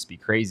 that would just be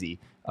crazy.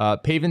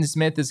 Pavin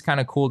Smith has kind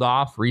of cooled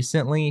off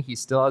recently. He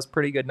still has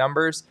pretty good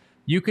numbers.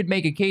 You could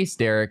make a case,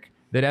 Derek,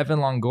 that Evan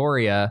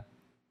Longoria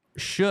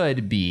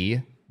should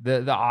be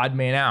the odd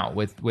man out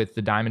with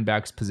the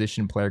Diamondbacks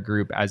position player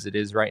group as it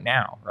is right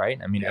now, right?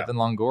 I mean, Evan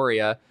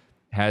Longoria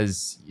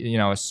has a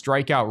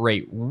strikeout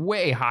rate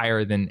way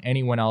higher than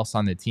anyone else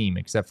on the team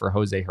except for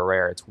Jose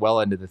Herrera. It's well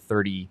into the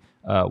 30s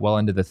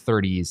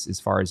as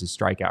far as his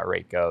strikeout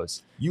rate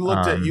goes. You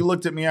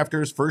looked at me after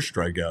his first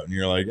strikeout, and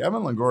you're like,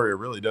 Evan Longoria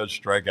really does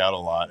strike out a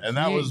lot, and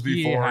that was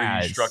before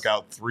he struck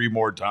out 3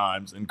 more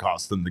times and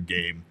cost them the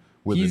game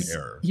with an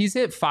error. He's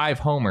hit 5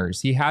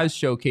 homers. He has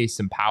showcased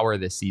some power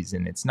this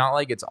season. It's not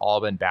like it's all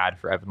been bad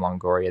for Evan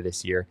Longoria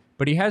this year,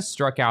 but he has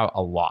struck out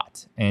a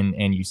lot,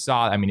 and you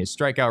saw. I mean, his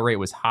strikeout rate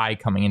was high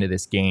coming into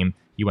this game.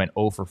 He went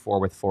 0 for 4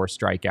 with 4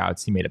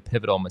 strikeouts. He made a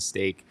pivotal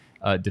mistake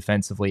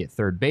defensively at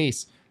third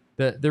base.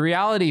 The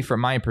reality from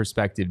my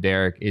perspective,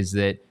 Derek, is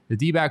that the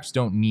D-backs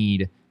don't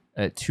need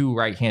 2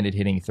 right-handed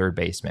hitting third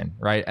basemen,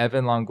 right?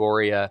 Evan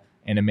Longoria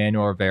and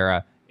Emmanuel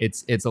Rivera,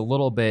 it's a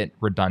little bit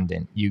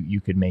redundant.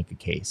 You could make a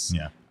case.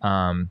 Yeah.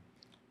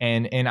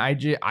 And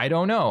I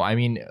don't know. I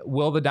mean,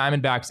 will the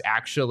Diamondbacks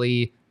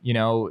actually,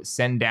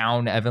 send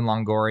down Evan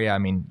Longoria? I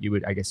mean,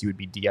 I guess you would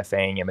be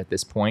DFAing him at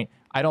this point.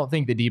 I don't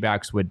think the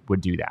D-backs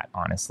would do that,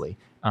 honestly.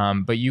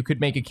 But you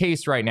could make a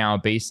case right now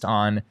based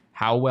on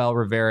how well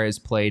Rivera has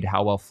played,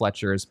 how well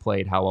Fletcher has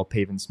played, how well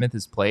Pavin Smith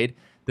has played,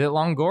 that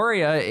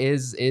Longoria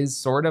is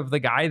sort of the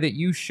guy that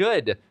you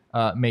should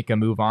make a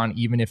move on,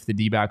 even if the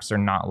D-backs are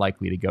not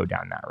likely to go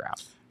down that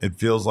route. It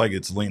feels like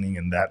it's leaning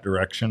in that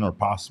direction, or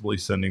possibly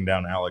sending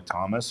down Alek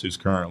Thomas, who's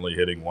currently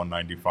hitting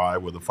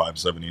 195 with a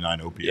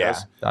 579 OPS. Yeah,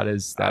 that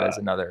is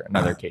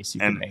another case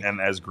you can make.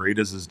 And as great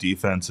as his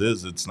defense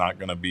is, it's not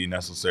going to be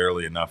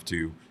necessarily enough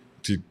to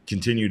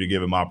continue to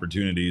give him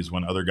opportunities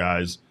when other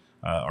guys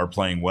are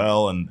playing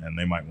well, and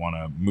they might want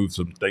to move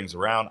some things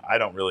around. I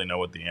don't really know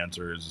what the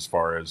answer is as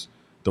far as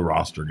the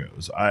roster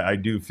goes. I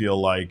do feel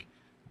like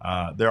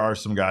there are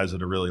some guys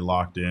that are really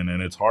locked in,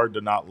 and it's hard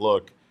to not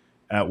look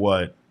at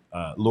what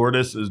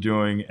Lourdes is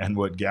doing and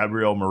what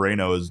Gabriel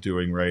Moreno is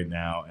doing right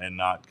now and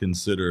not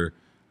consider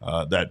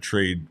that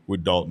trade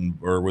with Dalton,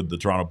 or with the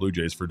Toronto Blue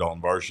Jays, for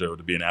Dalton Varsho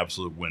to be an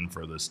absolute win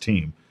for this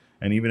team.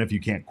 And even if you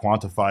can't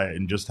quantify it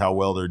and just how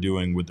well they're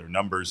doing with their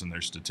numbers and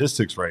their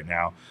statistics right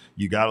now,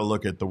 you got to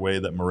look at the way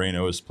that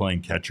Moreno is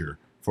playing catcher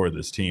for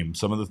this team.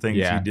 Some of the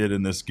things he did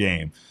in this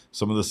game,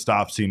 some of the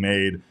stops he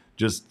made,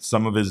 just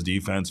some of his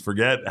defense.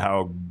 Forget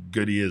how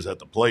good he is at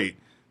the plate.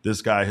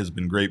 This guy has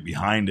been great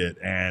behind it,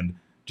 and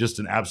just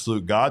an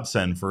absolute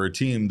godsend for a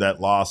team that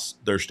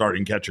lost their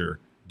starting catcher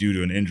due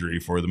to an injury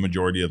for the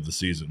majority of the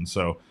season.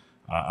 So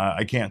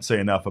I can't say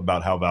enough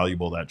about how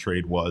valuable that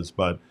trade was,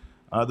 but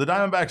the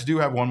Diamondbacks do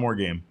have one more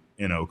game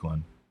in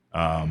Oakland,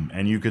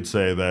 and you could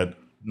say that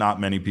not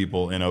many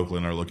people in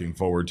Oakland are looking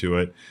forward to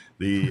it.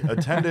 The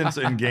attendance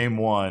in Game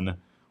 1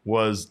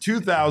 was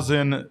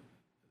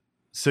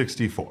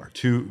 2,064,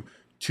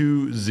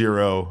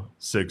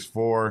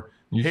 2064.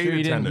 You sure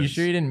you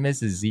didn't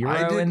miss a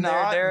zero in there?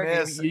 I Derek?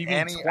 Miss you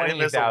any.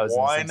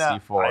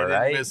 20,064, I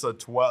right? didn't miss a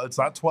 12. It's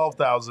not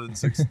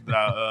 12,000.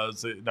 No,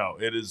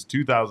 it is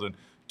 2,000.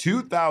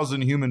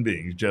 2,000 human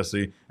beings,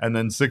 Jesse, and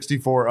then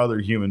 64 other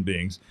human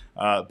beings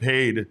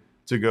paid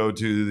to go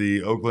to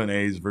the Oakland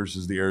A's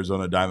versus the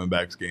Arizona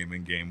Diamondbacks game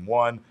in Game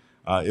 1.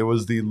 It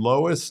was the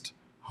lowest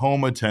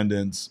home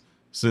attendance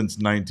since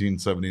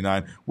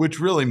 1979, which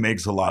really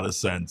makes a lot of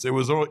sense. It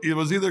was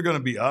either going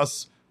to be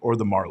us or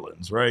the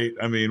Marlins, right?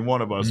 I mean,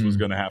 one of us was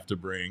going to have to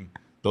bring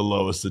the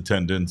lowest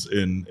attendance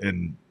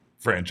in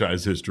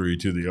franchise history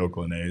to the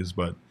Oakland A's.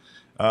 But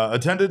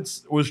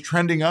attendance was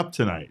trending up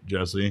tonight,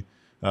 Jesse.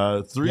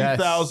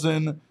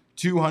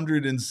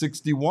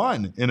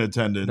 3,261 in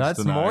attendance.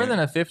 That's tonight. more than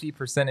a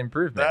 50%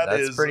 improvement.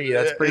 That's pretty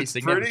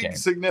significant. Pretty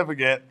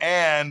significant,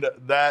 and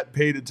that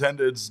paid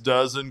attendance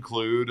does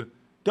include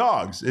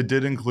dogs. It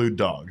did include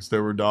dogs.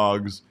 There were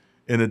dogs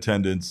in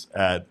attendance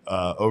at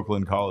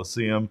Oakland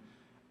Coliseum,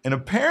 and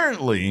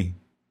apparently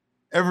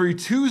every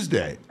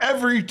Tuesday,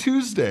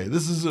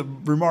 this is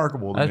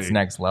remarkable to me. That's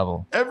next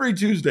level. Every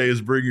Tuesday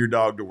is Bring Your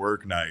Dog to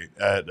Work night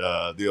at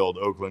the old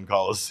Oakland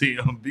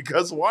Coliseum,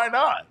 because why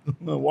not?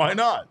 Why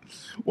not?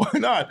 Why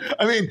not?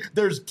 I mean,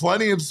 there's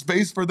plenty of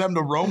space for them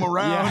to roam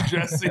around,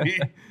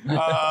 Jesse.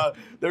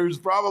 There's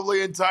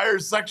probably entire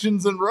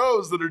sections and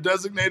rows that are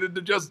designated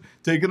to just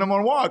taking them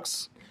on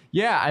walks.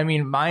 Yeah, I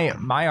mean,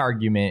 my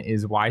argument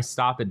is, why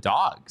stop at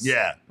dogs?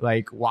 Yeah.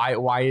 Like,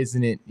 why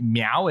isn't it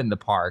meow in the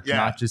park,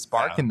 not just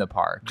bark in the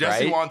park?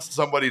 Jesse right? wants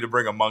somebody to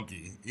bring a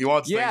monkey. He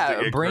wants things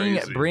to get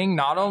crazy. Bring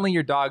not only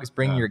your dogs,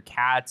 bring your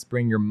cats,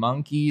 bring your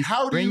monkeys,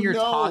 bring your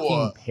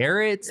talking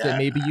parrots that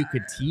maybe you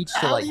could teach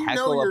to like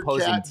heckle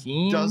opposing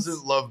teams.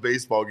 Doesn't love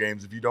baseball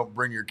games if you don't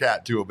bring your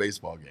cat to a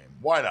baseball game.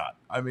 Why not?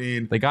 I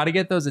mean, they got to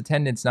get those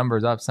attendance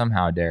numbers up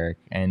somehow, Derek.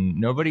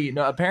 And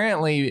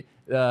apparently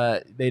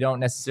they don't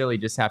necessarily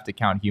just have to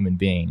count human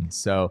beings.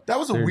 So that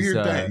was a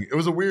weird thing. It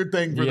was a weird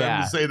thing for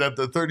them to say that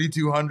the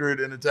 3,200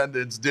 in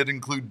attendance did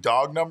include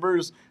dog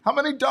numbers. How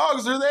many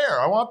dogs are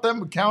there? I want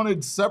them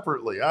counted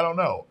separately. I don't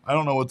know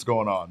what's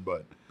going on,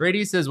 but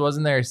Brady says,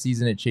 wasn't there a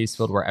season at Chase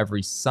Field where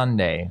every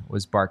Sunday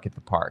was bark at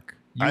the park?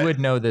 You would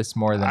know this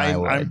more than I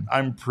would.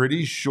 I'm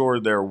pretty sure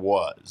there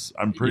was.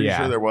 I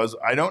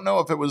don't know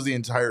if it was the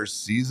entire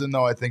season,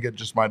 though. I think it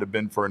just might have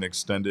been for an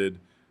extended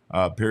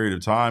period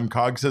of time.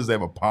 Cog says they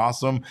have a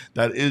possum.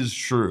 That is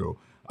true.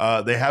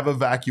 They have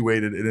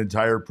evacuated an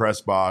entire press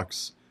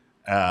box,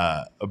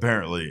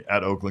 apparently,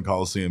 at Oakland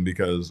Coliseum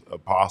because a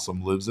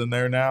possum lives in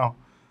there now,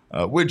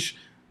 which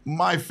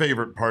my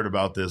favorite part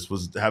about this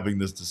was having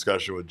this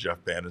discussion with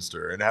Jeff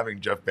Bannister and having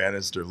Jeff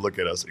Bannister look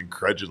at us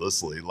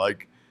incredulously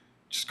like,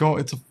 just go,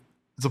 it's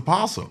a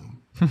possum.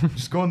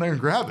 Just go in there and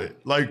grab it.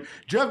 Like,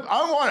 Jeff,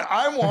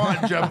 I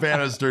want Jeff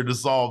Bannister to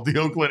solve the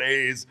Oakland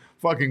A's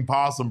fucking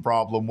possum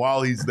problem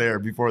while he's there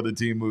before the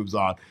team moves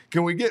on.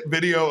 Can we get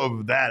video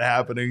of that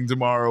happening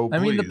tomorrow, please? I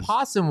mean, the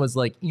possum was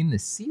like in the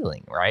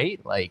ceiling,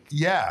 right? Like,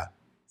 yeah.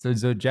 So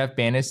Jeff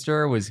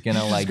Bannister was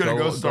gonna like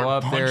go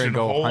up there and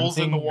go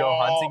hunting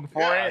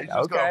for it.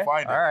 Okay,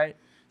 find it. All right.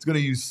 It's going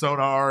to use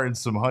sonar and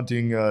some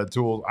hunting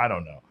tools. I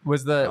don't know.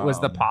 Was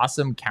the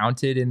possum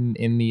counted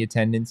in the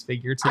attendance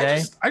figure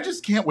today? I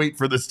just can't wait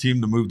for this team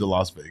to move to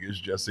Las Vegas,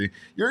 Jesse.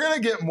 You're going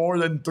to get more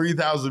than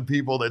 3,000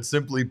 people that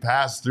simply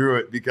pass through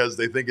it because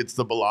they think it's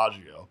the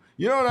Bellagio.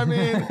 You know what I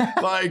mean?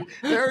 Like,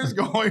 there's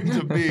going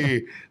to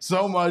be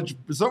so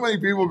many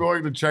people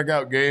going to check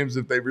out games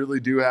if they really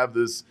do have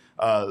this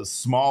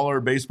smaller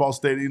baseball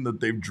stadium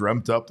that they've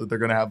dreamt up that they're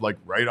going to have like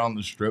right on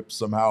the strip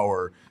somehow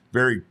or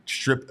very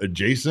strip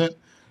adjacent.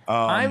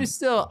 I'm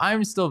still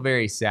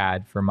very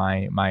sad for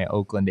my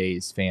Oakland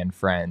A's fan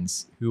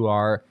friends who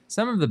are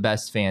some of the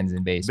best fans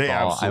in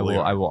baseball. I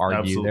will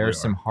argue there are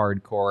some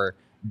hardcore,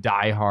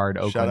 diehard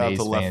Oakland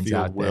A's fans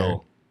out there.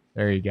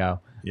 There you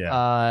go.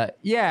 Yeah.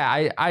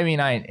 I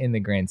mean, in the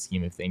grand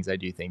scheme of things, I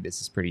do think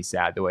this is pretty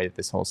sad the way that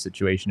this whole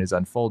situation is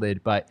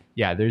unfolded. But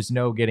yeah, there's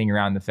no getting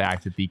around the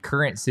fact that the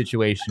current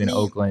situation in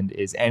Oakland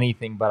is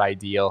anything but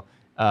ideal.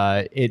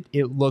 It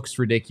looks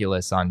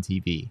ridiculous on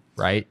TV,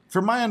 right?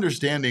 From my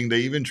understanding, they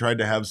even tried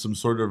to have some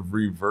sort of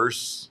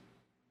reverse,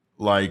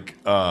 like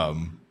where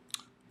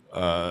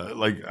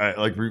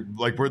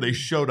they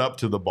showed up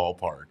to the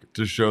ballpark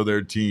to show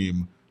their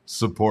team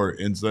support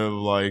instead of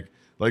like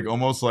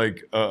almost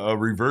like a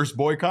reverse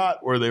boycott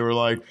where they were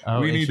like,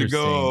 we need to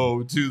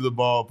go to the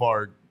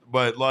ballpark,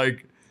 but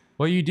like.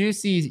 Well, you do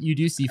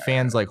see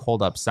fans like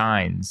hold up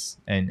signs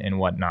and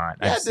whatnot.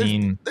 Yeah,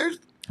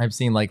 I've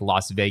seen like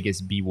Las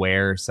Vegas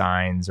beware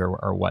signs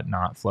or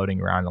whatnot floating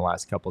around the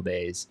last couple of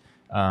days.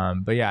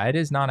 But yeah, it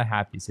is not a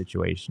happy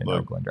situation in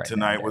Oakland right now.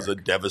 Tonight was a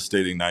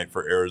devastating night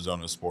for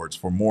Arizona sports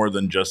for more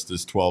than just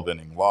this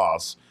 12-inning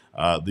loss.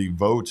 The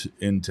vote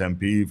in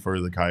Tempe for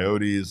the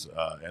Coyotes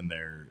and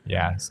their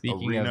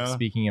speaking arena.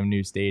 Speaking of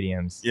new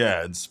stadiums.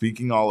 Yeah, and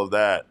speaking all of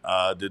that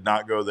did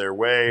not go their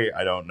way.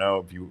 I don't know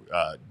if you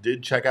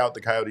did check out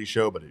the Coyote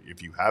show, but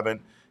if you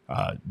haven't,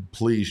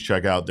 please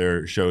check out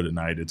their show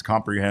tonight. It's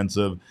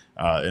comprehensive,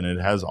 and it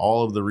has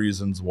all of the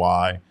reasons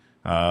why.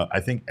 I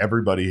think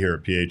everybody here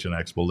at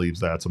PHNX believes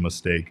that's a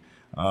mistake.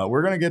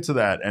 We're going to get to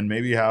that and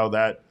maybe how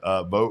that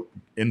vote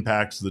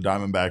impacts the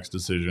Diamondbacks'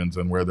 decisions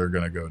and where they're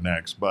going to go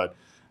next. But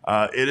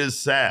it is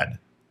sad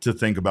to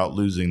think about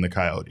losing the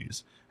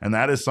Coyotes. And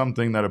that is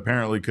something that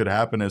apparently could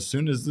happen as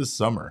soon as this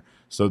summer.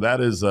 So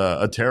that is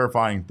a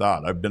terrifying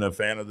thought. I've been a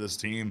fan of this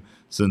team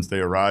since they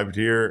arrived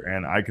here,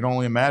 and I can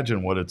only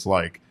imagine what it's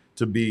like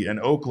to be an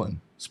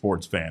Oakland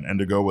sports fan and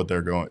to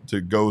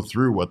go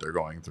through what they're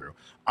going through.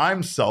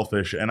 I'm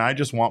selfish and I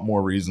just want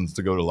more reasons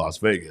to go to Las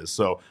Vegas.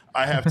 So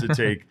I have to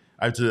take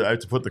I have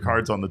to put the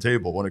cards on the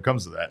table when it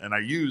comes to that. And I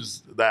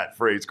use that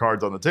phrase,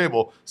 cards on the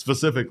table,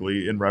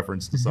 specifically in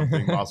reference to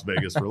something Las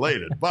Vegas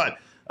related. But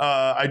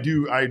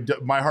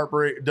my heart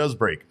does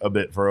break a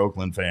bit for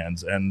Oakland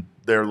fans and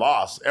their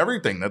loss,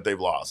 everything that they've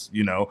lost,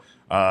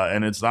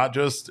 and it's not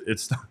just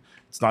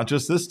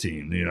this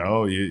team,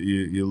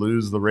 you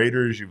lose the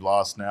Raiders, you've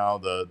lost now,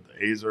 the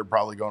A's are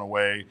probably going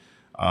away.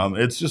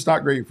 It's just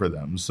not great for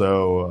them.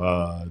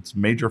 So it's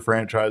major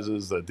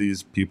franchises that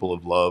these people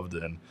have loved,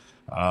 and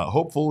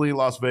hopefully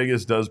Las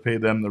Vegas does pay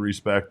them the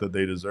respect that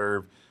they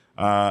deserve.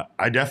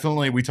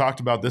 We talked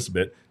about this a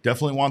bit,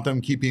 definitely want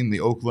them keeping the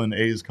Oakland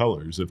A's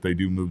colors if they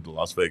do move to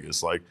Las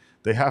Vegas. Like,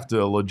 they have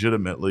to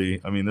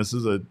legitimately, this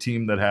is a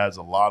team that has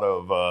a lot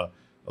of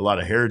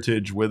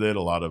heritage with it,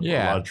 a lot of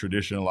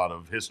tradition, a lot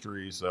of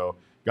history. So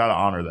got to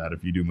honor that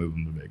if you do move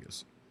them to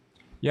Vegas.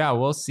 Yeah,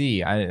 we'll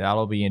see.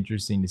 That'll be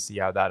interesting to see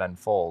how that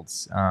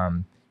unfolds.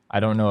 I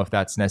don't know if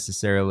that's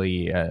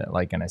necessarily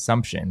like an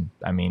assumption.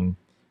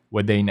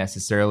 Would they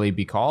necessarily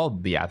be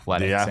called the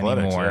Athletics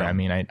anymore?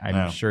 Yeah.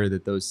 I'm sure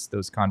that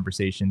those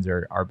conversations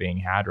are being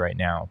had right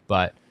now.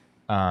 But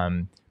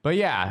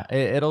yeah,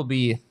 it'll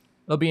be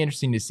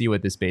interesting to see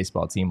what this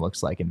baseball team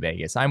looks like in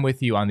Vegas. I'm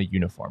with you on the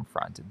uniform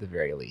front at the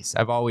very least.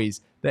 The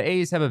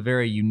A's have a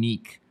very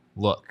unique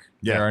look.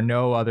 Yeah. There are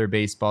no other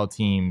baseball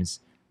teams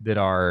that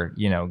are,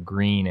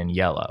 green and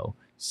yellow.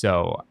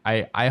 So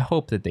I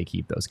hope that they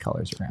keep those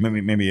colors around.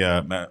 Maybe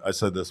I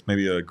said this,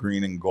 maybe a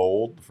green and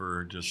gold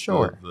for just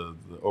the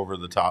over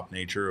the top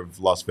nature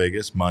of Las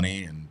Vegas,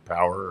 money and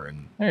power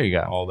and there you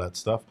go, all that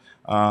stuff.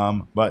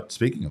 But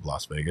speaking of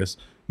Las Vegas,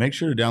 make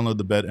sure to download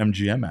the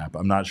BetMGM app.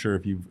 I'm not sure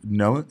if you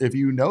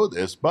know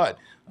this, but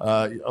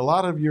a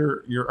lot of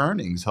your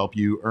earnings help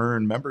you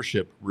earn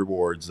membership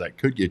rewards that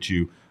could get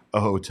you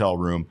a hotel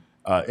room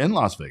in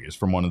Las Vegas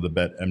from one of the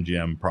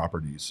BetMGM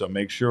properties. So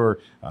make sure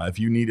if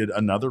you needed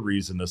another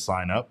reason to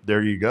sign up,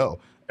 there you go.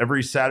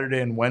 Every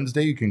Saturday and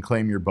Wednesday, you can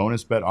claim your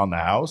bonus bet on the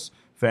house.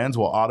 Fans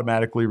will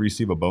automatically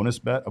receive a bonus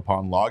bet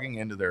upon logging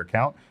into their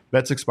account.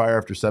 Bets expire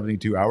after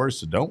 72 hours,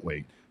 so don't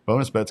wait.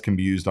 Bonus bets can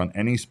be used on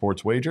any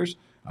sports wagers.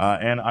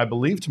 And I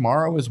believe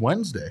tomorrow is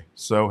Wednesday.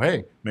 So,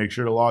 hey, make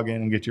sure to log in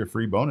and get your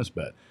free bonus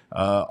bet.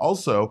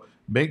 Also,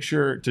 make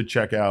sure to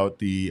check out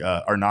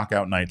our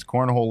Knockout Nights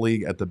Cornhole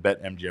League at the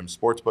BetMGM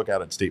Sportsbook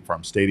out at State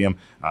Farm Stadium.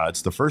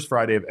 It's the first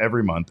Friday of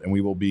every month, and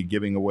we will be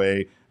giving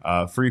away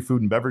free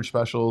food and beverage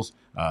specials.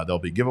 There'll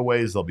be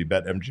giveaways. There'll be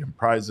BetMGM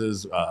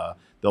prizes.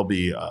 There'll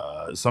be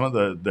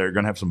they're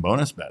going to have some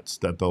bonus bets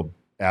that they'll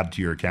add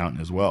to your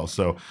account as well.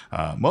 So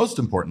most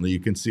importantly, you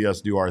can see us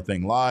do our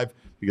thing live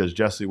because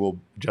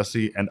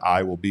Jesse and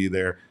I will be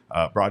there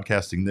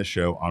broadcasting this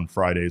show on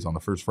Fridays, on the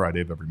first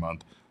Friday of every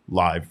month,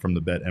 live from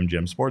the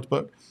BetMGM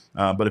Sportsbook.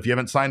 But if you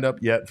haven't signed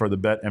up yet for the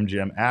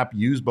BetMGM app,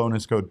 use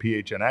bonus code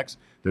PHNX.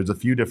 There's a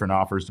few different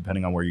offers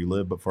depending on where you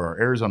live, but for our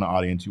Arizona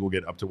audience, you will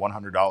get up to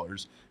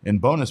 $100 in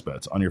bonus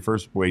bets on your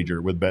first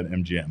wager with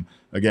BetMGM.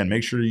 Again,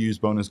 make sure to use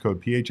bonus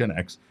code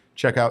PHNX.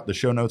 Check out the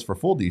show notes for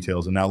full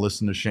details, and now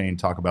listen to Shane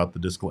talk about the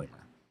disclaimer.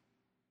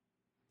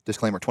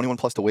 Disclaimer, 21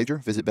 plus to wager.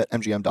 Visit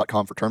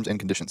BetMGM.com for terms and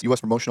conditions.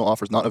 U.S. promotional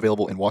offers not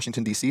available in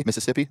Washington, D.C.,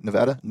 Mississippi,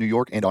 Nevada, New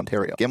York, and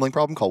Ontario. Gambling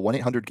problem? Call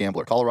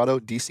 1-800-GAMBLER. Colorado,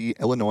 D.C.,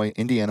 Illinois,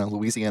 Indiana,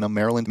 Louisiana,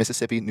 Maryland,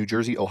 Mississippi, New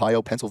Jersey,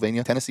 Ohio,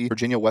 Pennsylvania, Tennessee,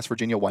 Virginia, West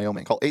Virginia,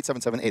 Wyoming. Call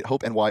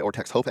 877-8-HOPE-NY or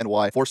text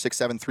HOPE-NY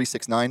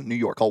 467-369, New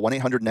York. Call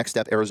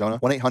 1-800-NEXT-STEP, Arizona.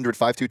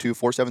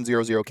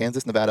 1-800-522-4700,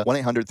 Kansas, Nevada.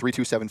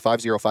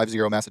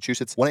 1-800-327-5050,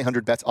 Massachusetts.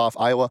 1-800-BETS-OFF,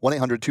 Iowa.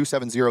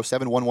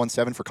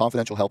 1-800-270-7117 for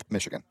confidential help,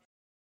 Michigan.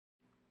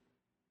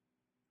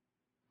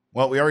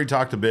 Well, we already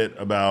talked a bit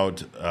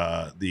about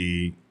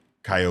the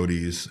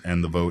Coyotes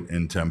and the vote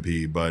in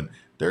Tempe, but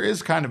there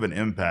is kind of an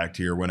impact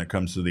here when it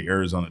comes to the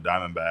Arizona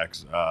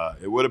Diamondbacks.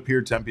 It would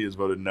appear Tempe has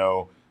voted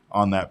no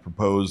on that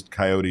proposed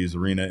Coyotes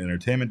Arena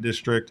Entertainment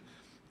District,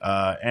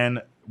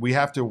 and we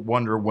have to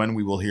wonder when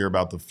we will hear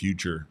about the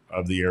future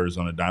of the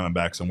Arizona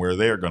Diamondbacks and where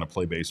they are going to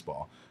play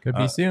baseball. Could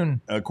be soon.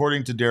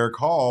 According to Derek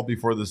Hall,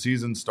 before the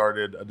season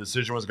started, a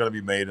decision was going to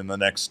be made in the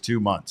next 2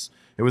 months.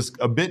 It was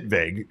a bit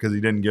vague because he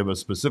didn't give a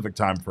specific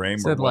time frame.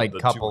 He said like a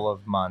couple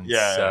of months.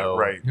 Yeah, so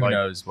right. Who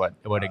knows what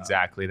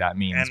exactly that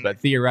means? But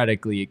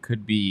theoretically, it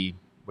could be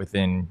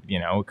within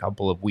a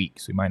couple of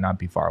weeks. We might not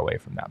be far away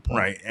from that point.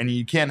 Right, and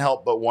you can't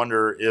help but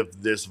wonder if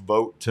this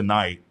vote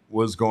tonight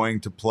was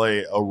going to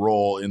play a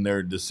role in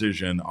their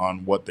decision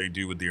on what they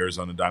do with the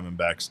Arizona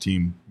Diamondbacks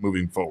team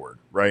moving forward.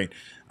 Right.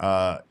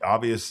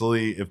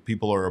 Obviously, if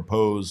people are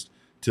opposed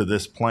to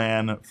this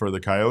plan for the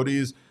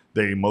Coyotes,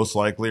 they most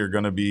likely are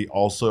going to be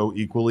also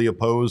equally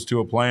opposed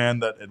to a plan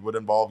that it would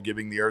involve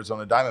giving the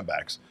Arizona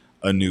Diamondbacks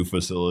a new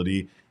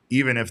facility,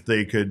 even if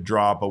they could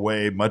drop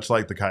away, much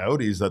like the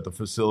Coyotes, that the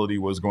facility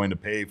was going to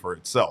pay for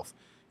itself.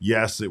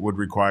 Yes, it would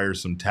require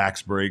some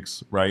tax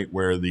breaks, right,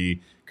 where the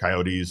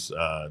Coyotes,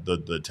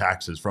 the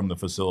taxes from the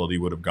facility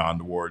would have gone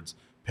towards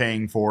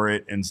paying for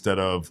it instead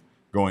of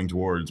going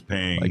towards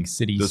paying like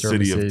city the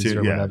city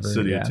of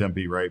whatever. of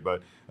Tempe, right?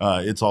 But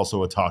it's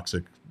also a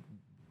toxic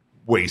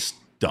waste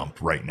dump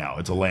right now.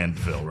 It's a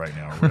landfill right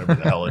now, or whatever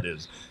the hell it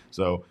is.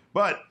 So,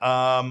 but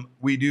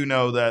we do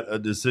know that a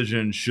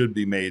decision should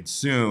be made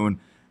soon,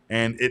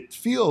 and it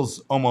feels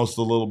almost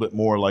a little bit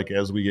more like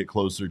as we get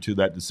closer to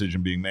that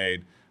decision being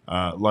made,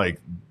 like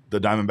the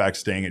Diamondbacks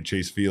staying at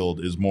Chase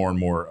Field is more and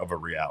more of a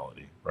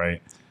reality,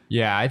 right?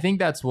 Yeah, I think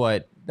that's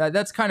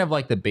that's kind of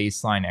like the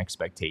baseline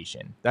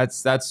expectation.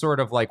 That's sort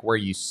of like where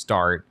you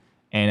start.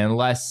 And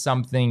unless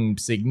something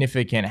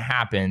significant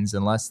happens,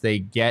 unless they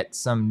get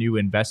some new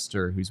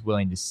investor who's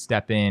willing to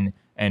step in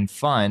and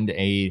fund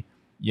a,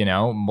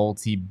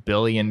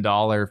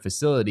 multi-billion-dollar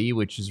facility,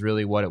 which is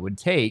really what it would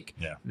take,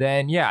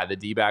 then the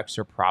D-backs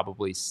are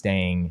probably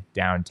staying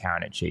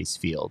downtown at Chase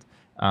Field.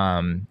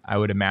 I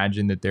would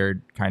imagine that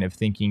they're kind of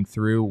thinking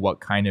through what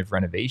kind of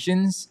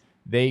renovations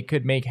they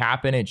could make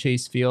happen at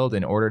Chase Field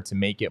in order to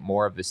make it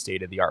more of the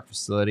state-of-the-art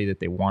facility that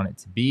they want it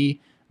to be.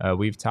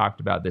 We've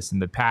talked about this in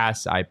the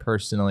past. I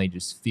personally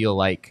just feel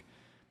like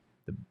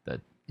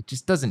it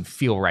just doesn't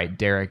feel right,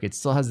 Derek. It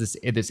still has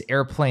this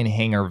airplane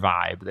hangar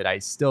vibe that I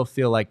still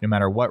feel like no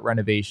matter what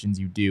renovations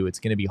you do, it's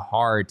going to be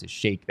hard to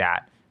shake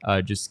that,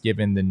 just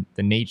given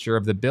the nature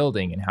of the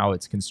building and how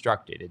it's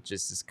constructed. It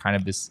just is kind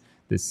of this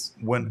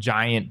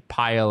giant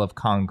pile of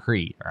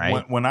concrete,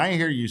 right? When I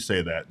hear you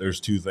say that, there's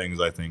two things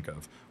I think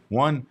of.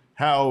 One,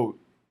 how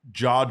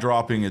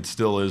jaw-dropping it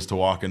still is to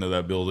walk into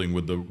that building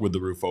with the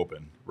roof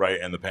open, right,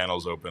 and the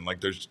panels open.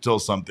 Like there's still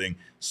something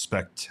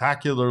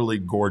spectacularly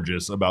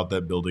gorgeous about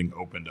that building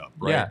opened up,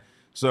 right? Yeah.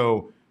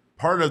 So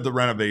part of the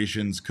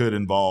renovations could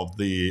involve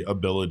the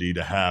ability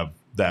to have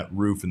that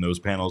roof and those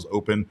panels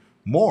open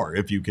more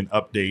if you can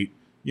update,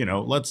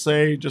 let's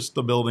say just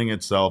the building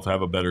itself,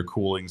 have a better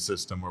cooling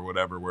system or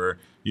whatever, where,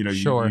 you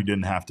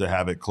didn't have to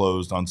have it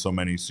closed on so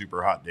many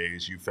super hot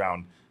days. You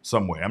found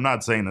some way. I'm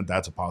not saying that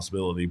that's a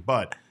possibility,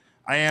 but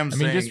I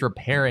mean, just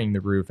repairing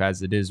the roof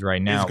as it is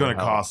right now is going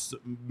to cost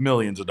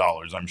millions of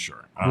dollars, I'm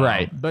sure.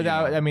 Right. But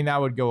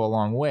that would go a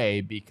long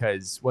way,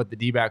 because what the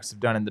D-backs have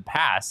done in the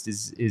past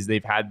is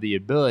they've had the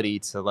ability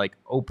to like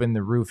open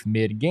the roof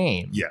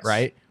mid-game. Yes.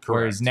 Right. Correct.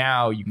 Whereas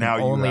now you can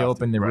only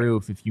open the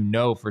roof if you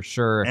know for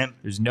sure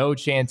there's no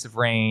chance of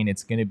rain.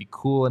 It's going to be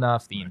cool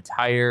enough the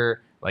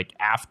entire like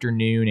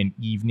afternoon and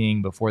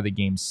evening before the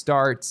game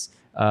starts.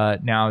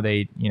 Now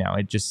they,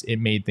 it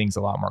made things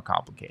a lot more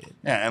complicated.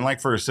 Yeah, and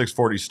like for a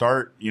 6:40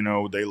 start,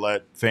 they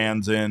let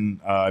fans in.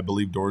 I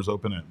believe doors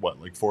open at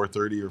like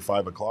 4:30 or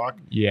 5 o'clock.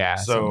 Yeah,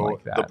 so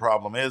like that. The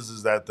problem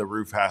is that the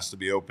roof has to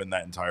be open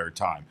that entire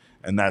time,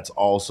 and that's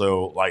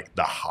also like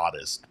the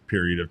hottest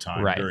period of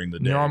time during the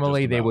day.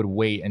 Normally they would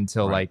wait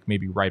until like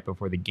maybe right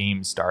before the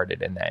game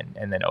started and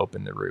then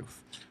open the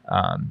roof.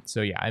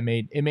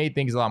 It made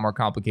things a lot more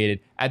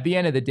complicated. At the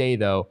end of the day,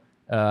 though.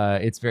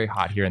 It's very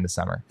hot here in the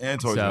summer. And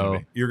it's always going to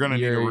be. You're going to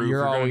need a roof.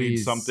 You're going to need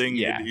something.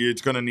 Yeah.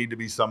 It's going to need to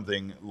be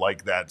something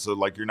like that. So,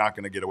 like, you're not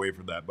going to get away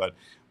from that. But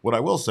what I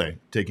will say,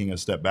 taking a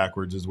step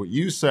backwards, is what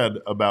you said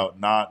about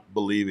not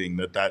believing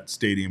that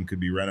stadium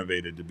could be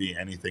renovated to be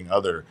anything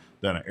other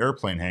than an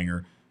airplane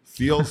hangar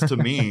feels to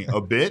me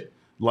a bit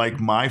like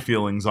my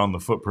feelings on the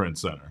Footprint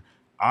Center.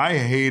 I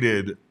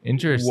hated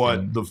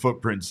what the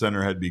Footprint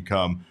Center had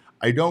become.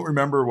 I don't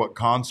remember what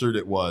concert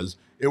it was.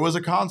 It was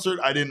a concert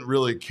I didn't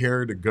really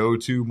care to go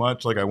to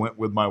much. Like I went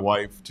with my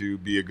wife to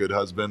be a good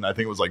husband. I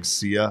think it was like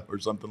Sia or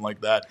something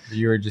like that.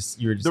 You were just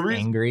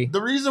angry.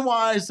 The reason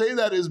why I say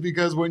that is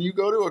because when you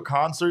go to a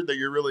concert that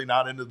you're really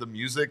not into the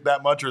music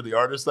that much or the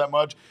artist that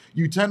much,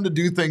 you tend to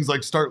do things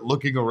like start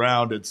looking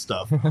around at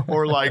stuff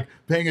or like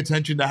paying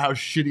attention to how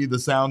shitty the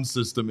sound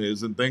system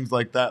is and things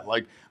like that.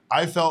 Like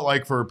I felt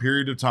like for a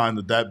period of time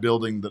that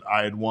building that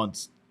I had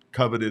once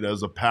coveted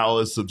as a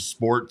palace of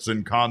sports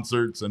and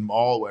concerts and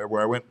all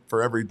where I went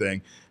for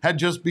everything had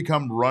just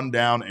become run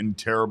down and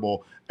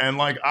terrible. And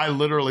like, I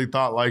literally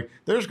thought like,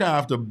 they're just going to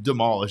have to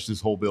demolish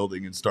this whole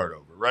building and start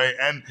over. Right.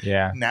 And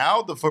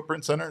now the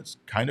Footprint Center is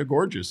kind of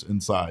gorgeous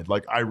inside.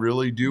 Like I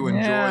really do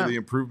enjoy the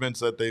improvements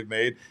that they've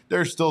made.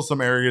 There's still some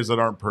areas that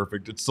aren't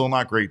perfect. It's still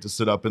not great to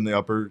sit up in the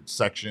upper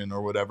section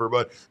or whatever,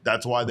 but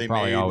that's why they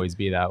probably always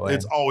be that way.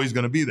 It's always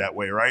going to be that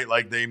way, right?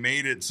 Like they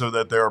made it so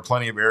that there are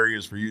plenty of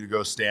areas for you to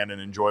go stand and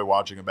enjoy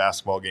watching a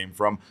basketball game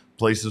from,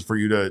 places for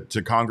you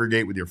to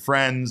congregate with your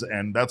friends.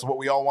 And that's what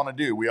we all want to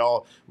do.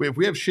 If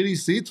we have shitty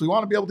seats, we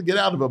want to be able to get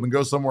out of them and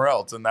go somewhere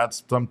else. And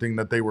that's something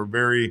that they were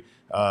very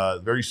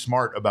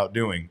smart about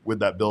doing with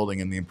that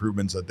building and the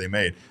improvements that they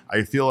made.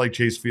 I feel like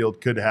Chase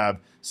Field could have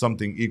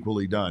something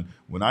equally done.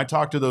 When I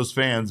talk to those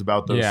fans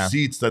about those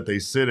seats that they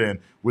sit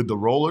in with the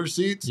roller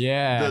seats,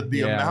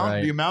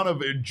 the amount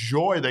of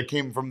joy that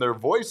came from their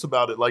voice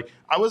about it, like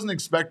I wasn't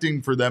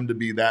expecting for them to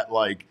be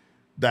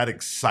that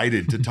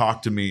excited to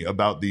talk to me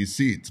about these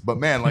seats, but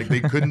man, like they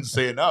couldn't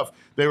say enough.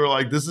 They were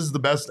like, this is the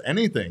best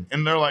anything.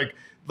 And they're like,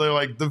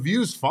 the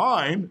view's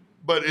fine,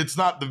 but it's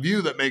not the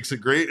view that makes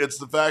it great. It's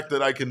the fact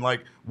that I can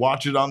like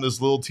watch it on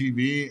this little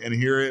TV and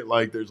hear it.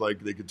 Like there's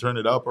like, they could turn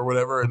it up or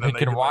whatever. And then they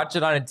can watch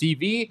it on a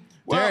TV.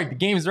 Derek, the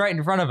game's right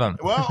in front of him.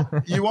 Well,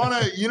 you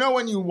want to,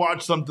 when you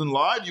watch something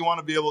live, you want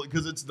to be able,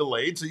 because it's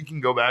delayed, so you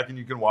can go back and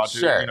you can watch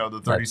it,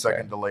 the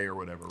 30-second delay or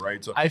whatever,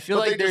 right? So I feel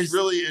like they just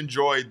really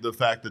enjoyed the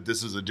fact that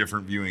this is a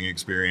different viewing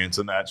experience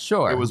and that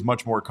it was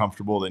much more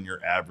comfortable than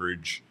your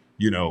average,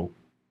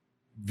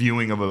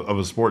 viewing of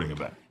a sporting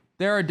event.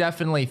 There are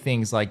definitely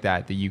things like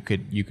that you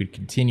could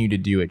continue to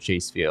do at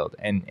Chase Field,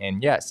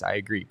 and yes, I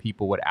agree.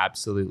 People would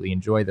absolutely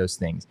enjoy those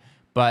things,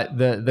 but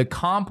the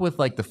comp with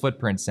like the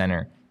Footprint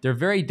Center, they're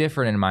very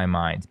different in my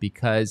mind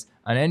because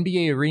an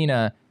NBA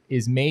arena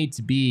is made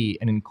to be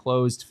an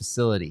enclosed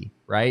facility,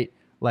 right?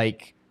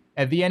 Like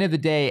at the end of the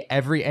day,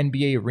 every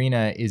NBA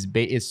arena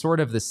is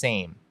sort of the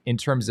same in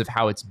terms of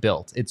how it's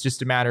built. It's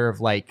just a matter of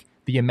like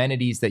the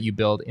amenities that you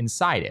build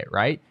inside it,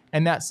 right?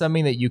 And that's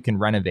something that you can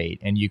renovate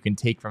and you can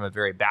take from a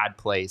very bad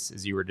place,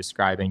 as you were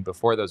describing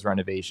before those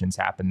renovations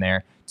happened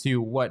there,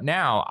 to what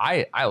now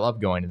I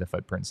love going to the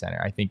Footprint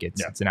Center. I think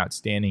it's an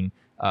outstanding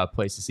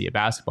place to see a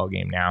basketball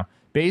game now.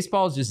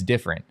 Baseball is just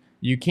different.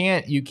 You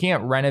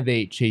can't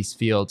renovate Chase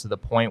Field to the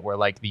point where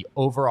like the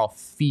overall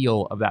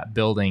feel of that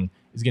building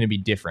is going to be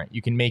different.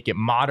 You can make it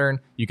modern.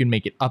 You can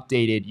make it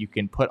updated. You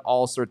can put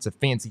all sorts of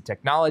fancy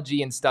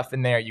technology and stuff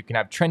in there. You can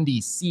have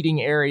trendy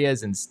seating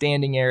areas and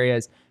standing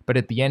areas. But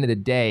at the end of the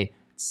day,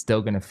 it's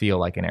still going to feel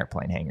like an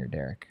airplane hangar,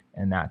 Derek.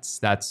 And that's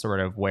sort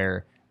of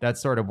where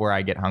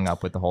I get hung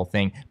up with the whole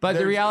thing. But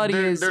the reality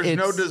is there's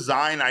no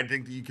design I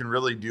think that you can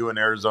really do in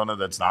Arizona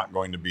that's not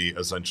going to be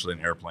essentially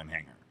an airplane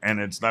hangar. And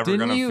it's never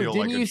going to feel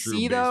like a true baseball park. Didn't you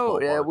see,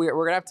 though? We're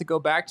going to have to go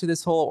back to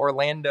this whole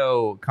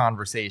Orlando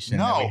conversation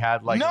that we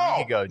had like a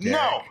week ago, Derek.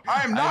 No,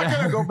 I am not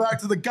going to go back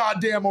to the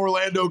goddamn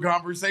Orlando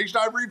conversation.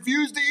 I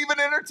refuse to even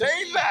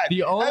entertain that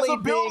as a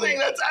building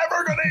that's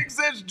ever going to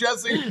exist,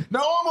 Jesse. No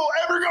one will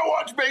ever go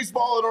watch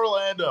baseball in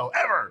Orlando,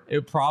 ever.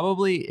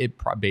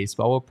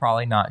 Baseball will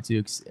probably not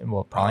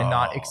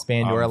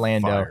expand to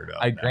Orlando.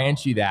 I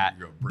grant you that.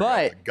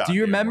 But do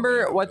you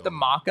remember what the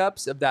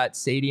mock-ups of that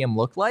stadium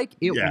looked like?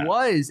 It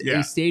was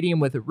a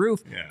stadium with a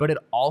roof, but it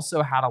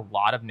also had a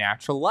lot of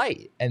natural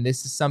light. And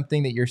this is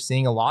something that you're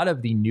seeing a lot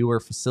of the newer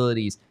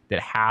facilities that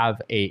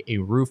have a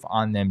roof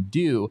on them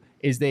do,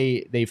 is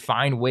they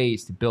find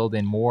ways to build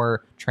in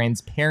more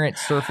transparent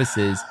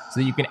surfaces so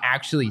that you can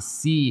actually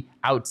see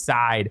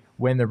outside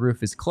when the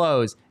roof is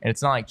closed. And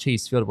it's not like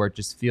Chase Field where it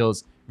just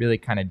feels really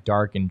kind of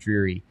dark and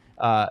dreary.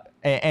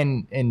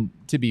 And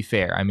to be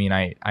fair, I mean,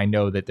 I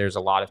know that there's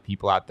a lot of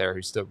people out there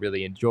who still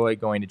really enjoy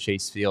going to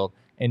Chase Field.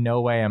 In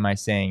no way am I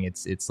saying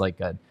it's like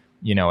a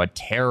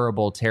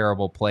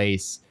terrible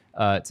place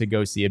to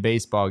go see a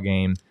baseball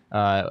game.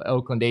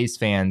 Oakland A's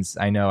fans,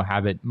 I know,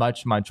 have it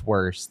much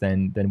worse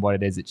than what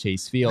it is at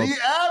Chase Field. The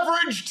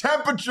average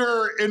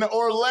temperature in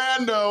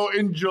Orlando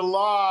in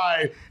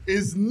July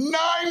is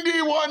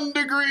 91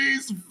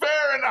 degrees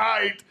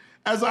Fahrenheit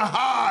as a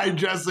high,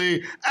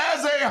 Jesse,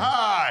 as a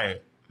high.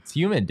 It's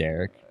humid,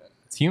 Derek.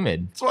 It's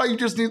humid. That's why you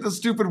just need the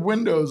stupid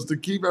windows to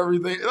keep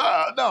everything.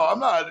 No, I'm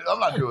not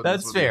doing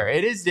That's this. That's fair.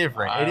 It is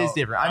different. I'm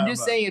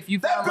just saying if you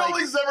that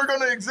building's never going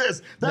to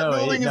exist. That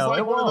building is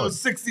like one of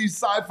those 60s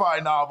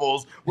sci-fi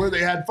novels where they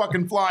had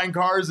fucking flying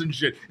cars and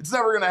shit. It's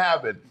never going to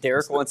happen.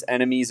 Derek wants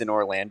enemies in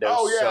Orlando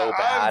so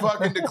bad. I'm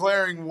fucking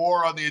declaring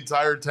war on the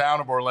entire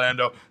town of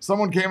Orlando.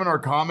 Someone came in our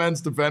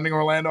comments defending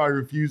Orlando. I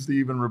refuse to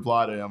even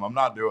reply to him. I'm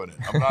not doing it.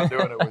 I'm not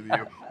doing it with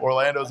you.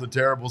 Orlando's a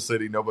terrible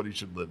city. Nobody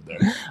should live there.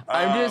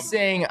 I'm just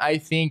saying, I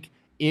think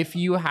if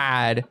you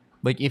had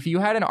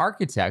an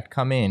architect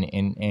come in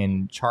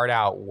and chart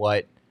out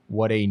what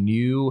a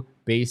new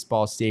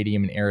baseball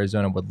stadium in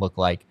Arizona would look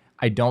like,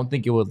 I don't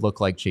think it would look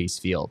like Chase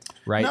Field,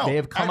 right? No, they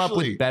have come up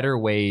with better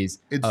ways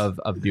of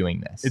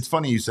doing this. It's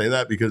funny you say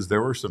that because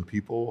there were some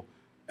people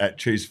at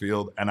Chase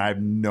Field, and I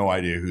have no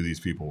idea who these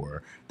people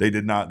were. They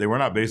were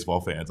not baseball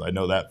fans. I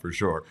know that for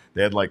sure.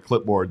 They had like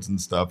clipboards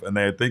and stuff, and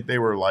I think they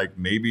were like,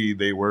 maybe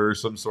they were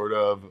some sort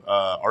of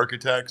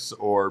architects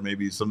or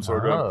maybe some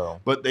sort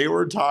of, but they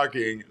were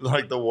talking,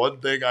 like the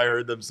one thing I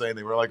heard them saying,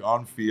 they were like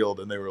on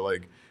field and they were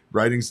like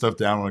writing stuff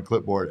down on a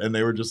clipboard, and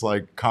they were just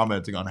like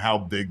commenting on how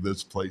big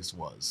this place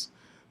was.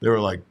 They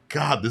were like,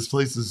 God, this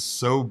place is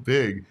so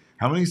big.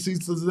 How many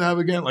seats does it have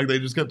again? Like they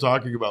just kept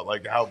talking about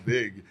like how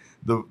big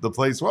the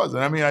place was.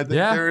 And I mean, I think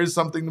there is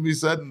something to be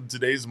said in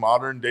today's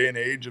modern day and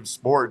age of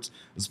sports,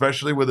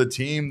 especially with a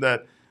team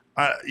that,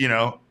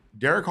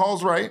 Derek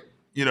Hall's right.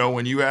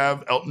 When you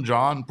have Elton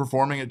John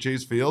performing at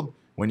Chase Field,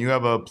 when you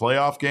have a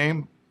playoff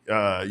game,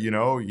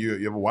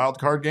 you have a wild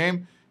card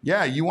game.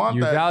 Yeah, you want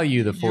that. You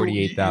value the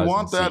 48,000. You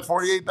want that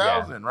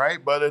 48,000,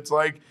 right? But it's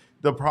like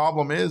the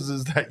problem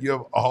is that you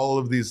have all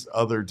of these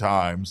other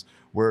times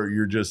where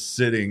you're just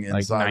sitting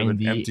inside of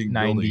an empty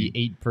building.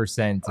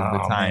 98% of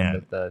the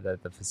time that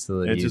the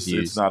facility is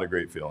used. It's not a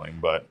great feeling.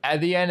 But at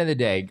the end of the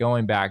day,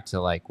 going back to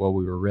like what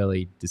we were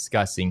really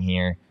discussing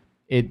here,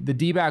 the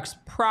D-backs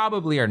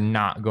probably are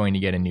not going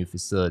to get a new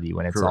facility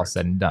when it's all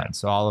said and done.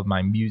 So all of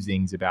my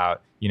musings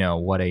about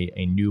what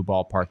a new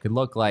ballpark could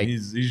look like.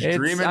 He's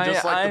dreaming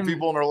just like the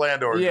people in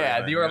Orlando are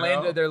dreaming. The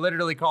Orlando, they're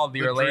literally called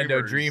the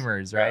Orlando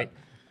Dreamers, right?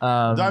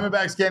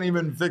 Diamondbacks can't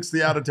even fix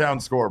the out-of-town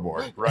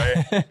scoreboard,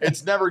 right?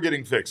 It's never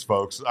getting fixed,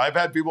 folks. I've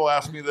had people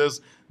ask me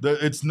this.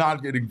 It's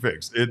not getting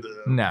fixed.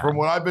 From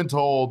what I've been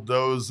told,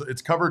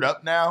 it's covered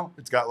up now.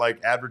 It's got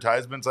like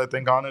advertisements, I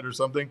think, on it or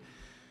something.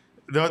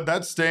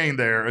 That's staying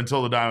there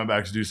until the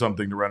Diamondbacks do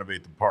something to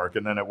renovate the park.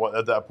 And then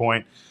at that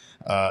point,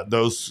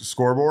 those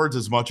scoreboards,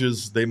 as much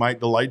as they might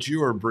delight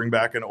you or bring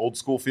back an old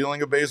school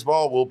feeling of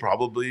baseball, will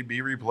probably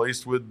be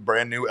replaced with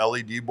brand new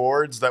LED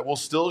boards that will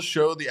still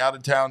show the out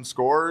of town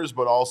scores,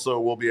 but also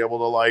will be able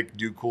to like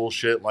do cool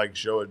shit like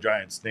show a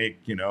giant snake,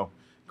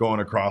 going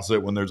across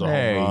it when there's a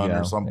home run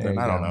or something.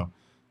 I don't know.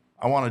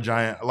 I want a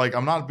giant, like,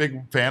 I'm not a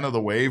big fan of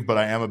the wave, but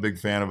I am a big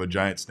fan of a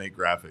giant snake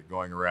graphic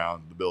going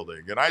around the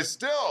building. And I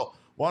still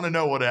want to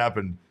know what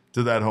happened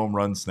to that home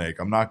run snake.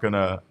 I'm not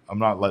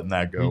letting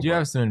that go. You do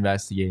have some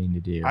investigating to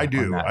do. I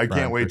do. I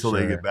can't wait till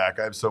they get back.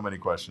 I have so many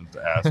questions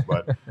to ask.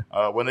 But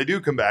when they do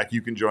come back,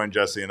 you can join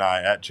Jesse and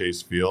I at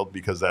Chase Field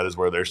because that is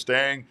where they're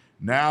staying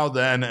now,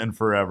 then, and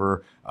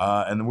forever.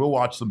 And we'll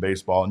watch some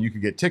baseball. And you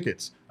can get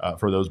tickets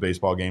for those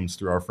baseball games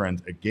through our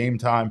friends at Game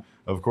Time.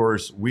 Of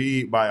course,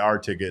 we buy our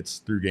tickets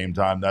through Game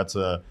Time. That's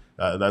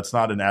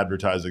not an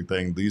advertising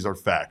thing. These are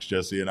facts.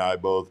 Jesse and I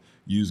both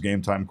use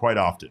Game Time quite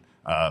often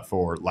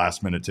for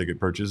last-minute ticket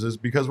purchases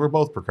because we're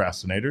both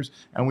procrastinators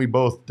and we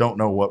both don't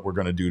know what we're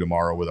going to do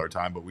tomorrow with our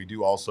time, but we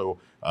do also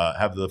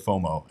have the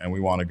FOMO and we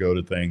want to go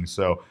to things.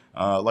 So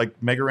like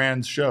Mega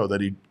Ran's show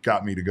that he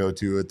got me to go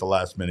to at the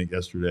last minute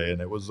yesterday,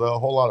 and it was a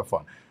whole lot of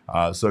fun.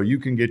 So you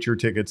can get your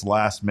tickets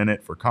last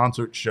minute for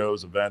concerts,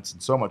 shows, events,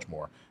 and so much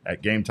more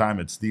at Game Time.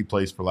 It's the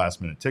place for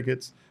last-minute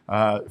tickets,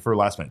 for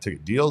last-minute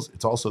ticket deals.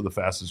 It's also the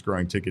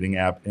fastest-growing ticketing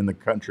app in the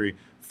country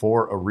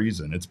for a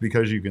reason. It's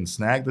because you can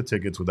snag the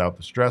tickets without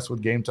the stress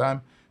with Game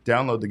Time.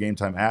 Download the Game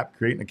Time app,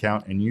 create an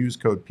account, and use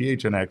code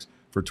PHNX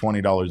for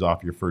 $20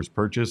 off your first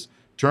purchase.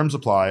 Terms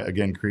apply.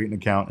 Again, create an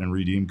account and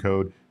redeem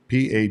code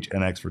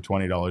PHNX for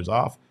 $20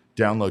 off.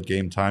 Download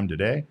Game Time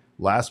today.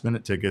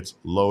 Last-minute tickets,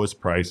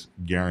 lowest price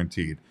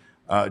guaranteed.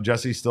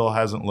 Jesse still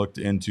hasn't looked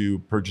into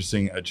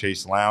purchasing a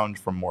Chase Lounge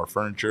from More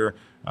Furniture.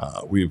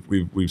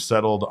 We've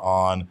settled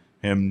on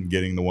him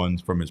getting the ones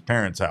from his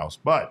parents' house,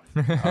 but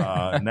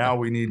now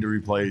we need to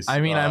replace. I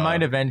mean, I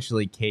might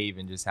eventually cave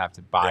and just have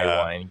to buy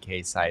one in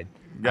case I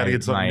got to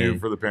get something new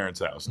for the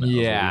parents' house. Now,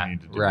 yeah, we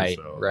need to do. Right.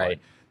 Like,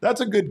 that's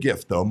a good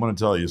gift, though. I'm going to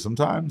tell you.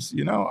 Sometimes,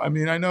 I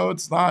mean, I know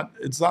it's not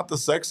the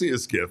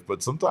sexiest gift,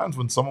 but sometimes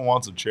when someone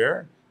wants a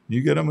chair,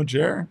 you get them a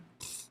chair.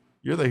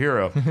 You're the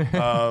hero.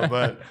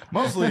 But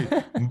mostly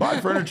buy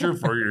furniture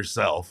for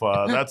yourself.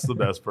 That's the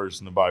best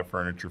person to buy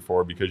furniture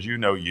for because you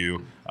know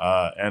you.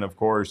 And of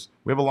course,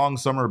 we have a long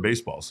summer of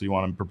baseball, so you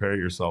want to prepare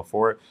yourself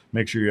for it.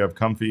 Make sure you have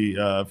comfy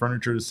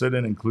furniture to sit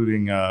in,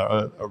 including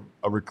a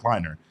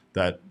recliner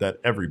that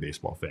every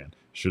baseball fan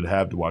should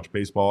have to watch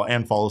baseball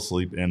and fall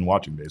asleep in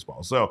watching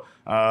baseball. So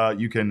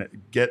you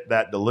can get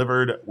that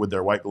delivered with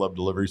their white glove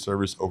delivery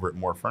service over at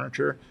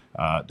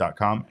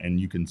morefurniture.com, and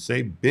you can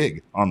save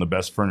big on the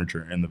best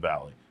furniture in the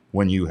valley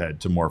when you head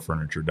to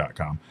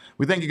morefurniture.com.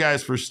 We thank you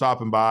guys for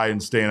stopping by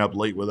and staying up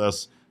late with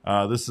us.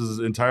 This is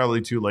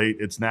entirely too late.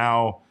 It's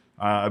now,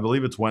 I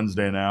believe it's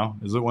Wednesday now.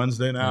 Is it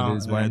Wednesday now? It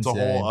is Wednesday. It's a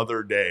whole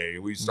other day.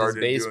 We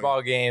started this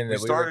baseball game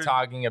that we were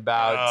talking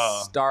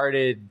about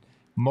started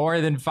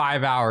more than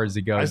 5 hours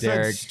ago, I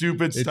Derek. said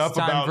stupid stuff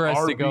about for us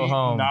our to go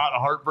home. Not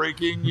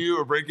heartbreaking you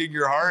or breaking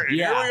your heart. And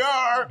here we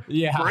are,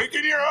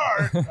 breaking your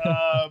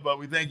heart. But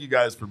we thank you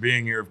guys for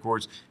being here, of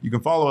course. You can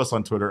follow us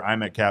on Twitter.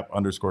 I'm at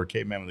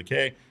cap_caveman with a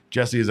K.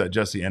 Jesse is at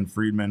Jesse N.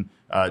 Friedman.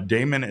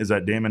 Damon is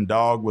at Damon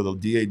Dog with a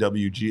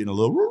DAWG and a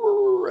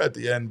little at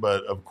the end.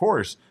 But of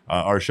course,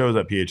 our show is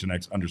at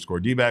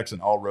PHNX_DBacks,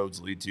 and all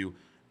roads lead to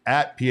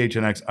at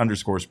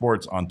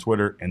PHNX_sports on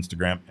Twitter,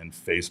 Instagram, and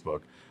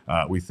Facebook.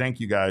 We thank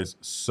you guys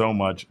so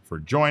much for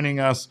joining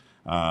us.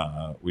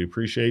 We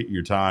appreciate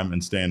your time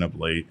and staying up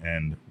late.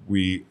 And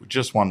we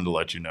just wanted to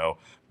let you know,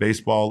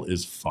 baseball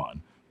is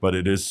fun, but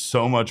it is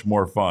so much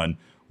more fun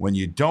when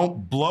you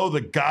don't blow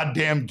the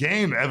goddamn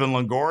game, Evan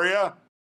Longoria.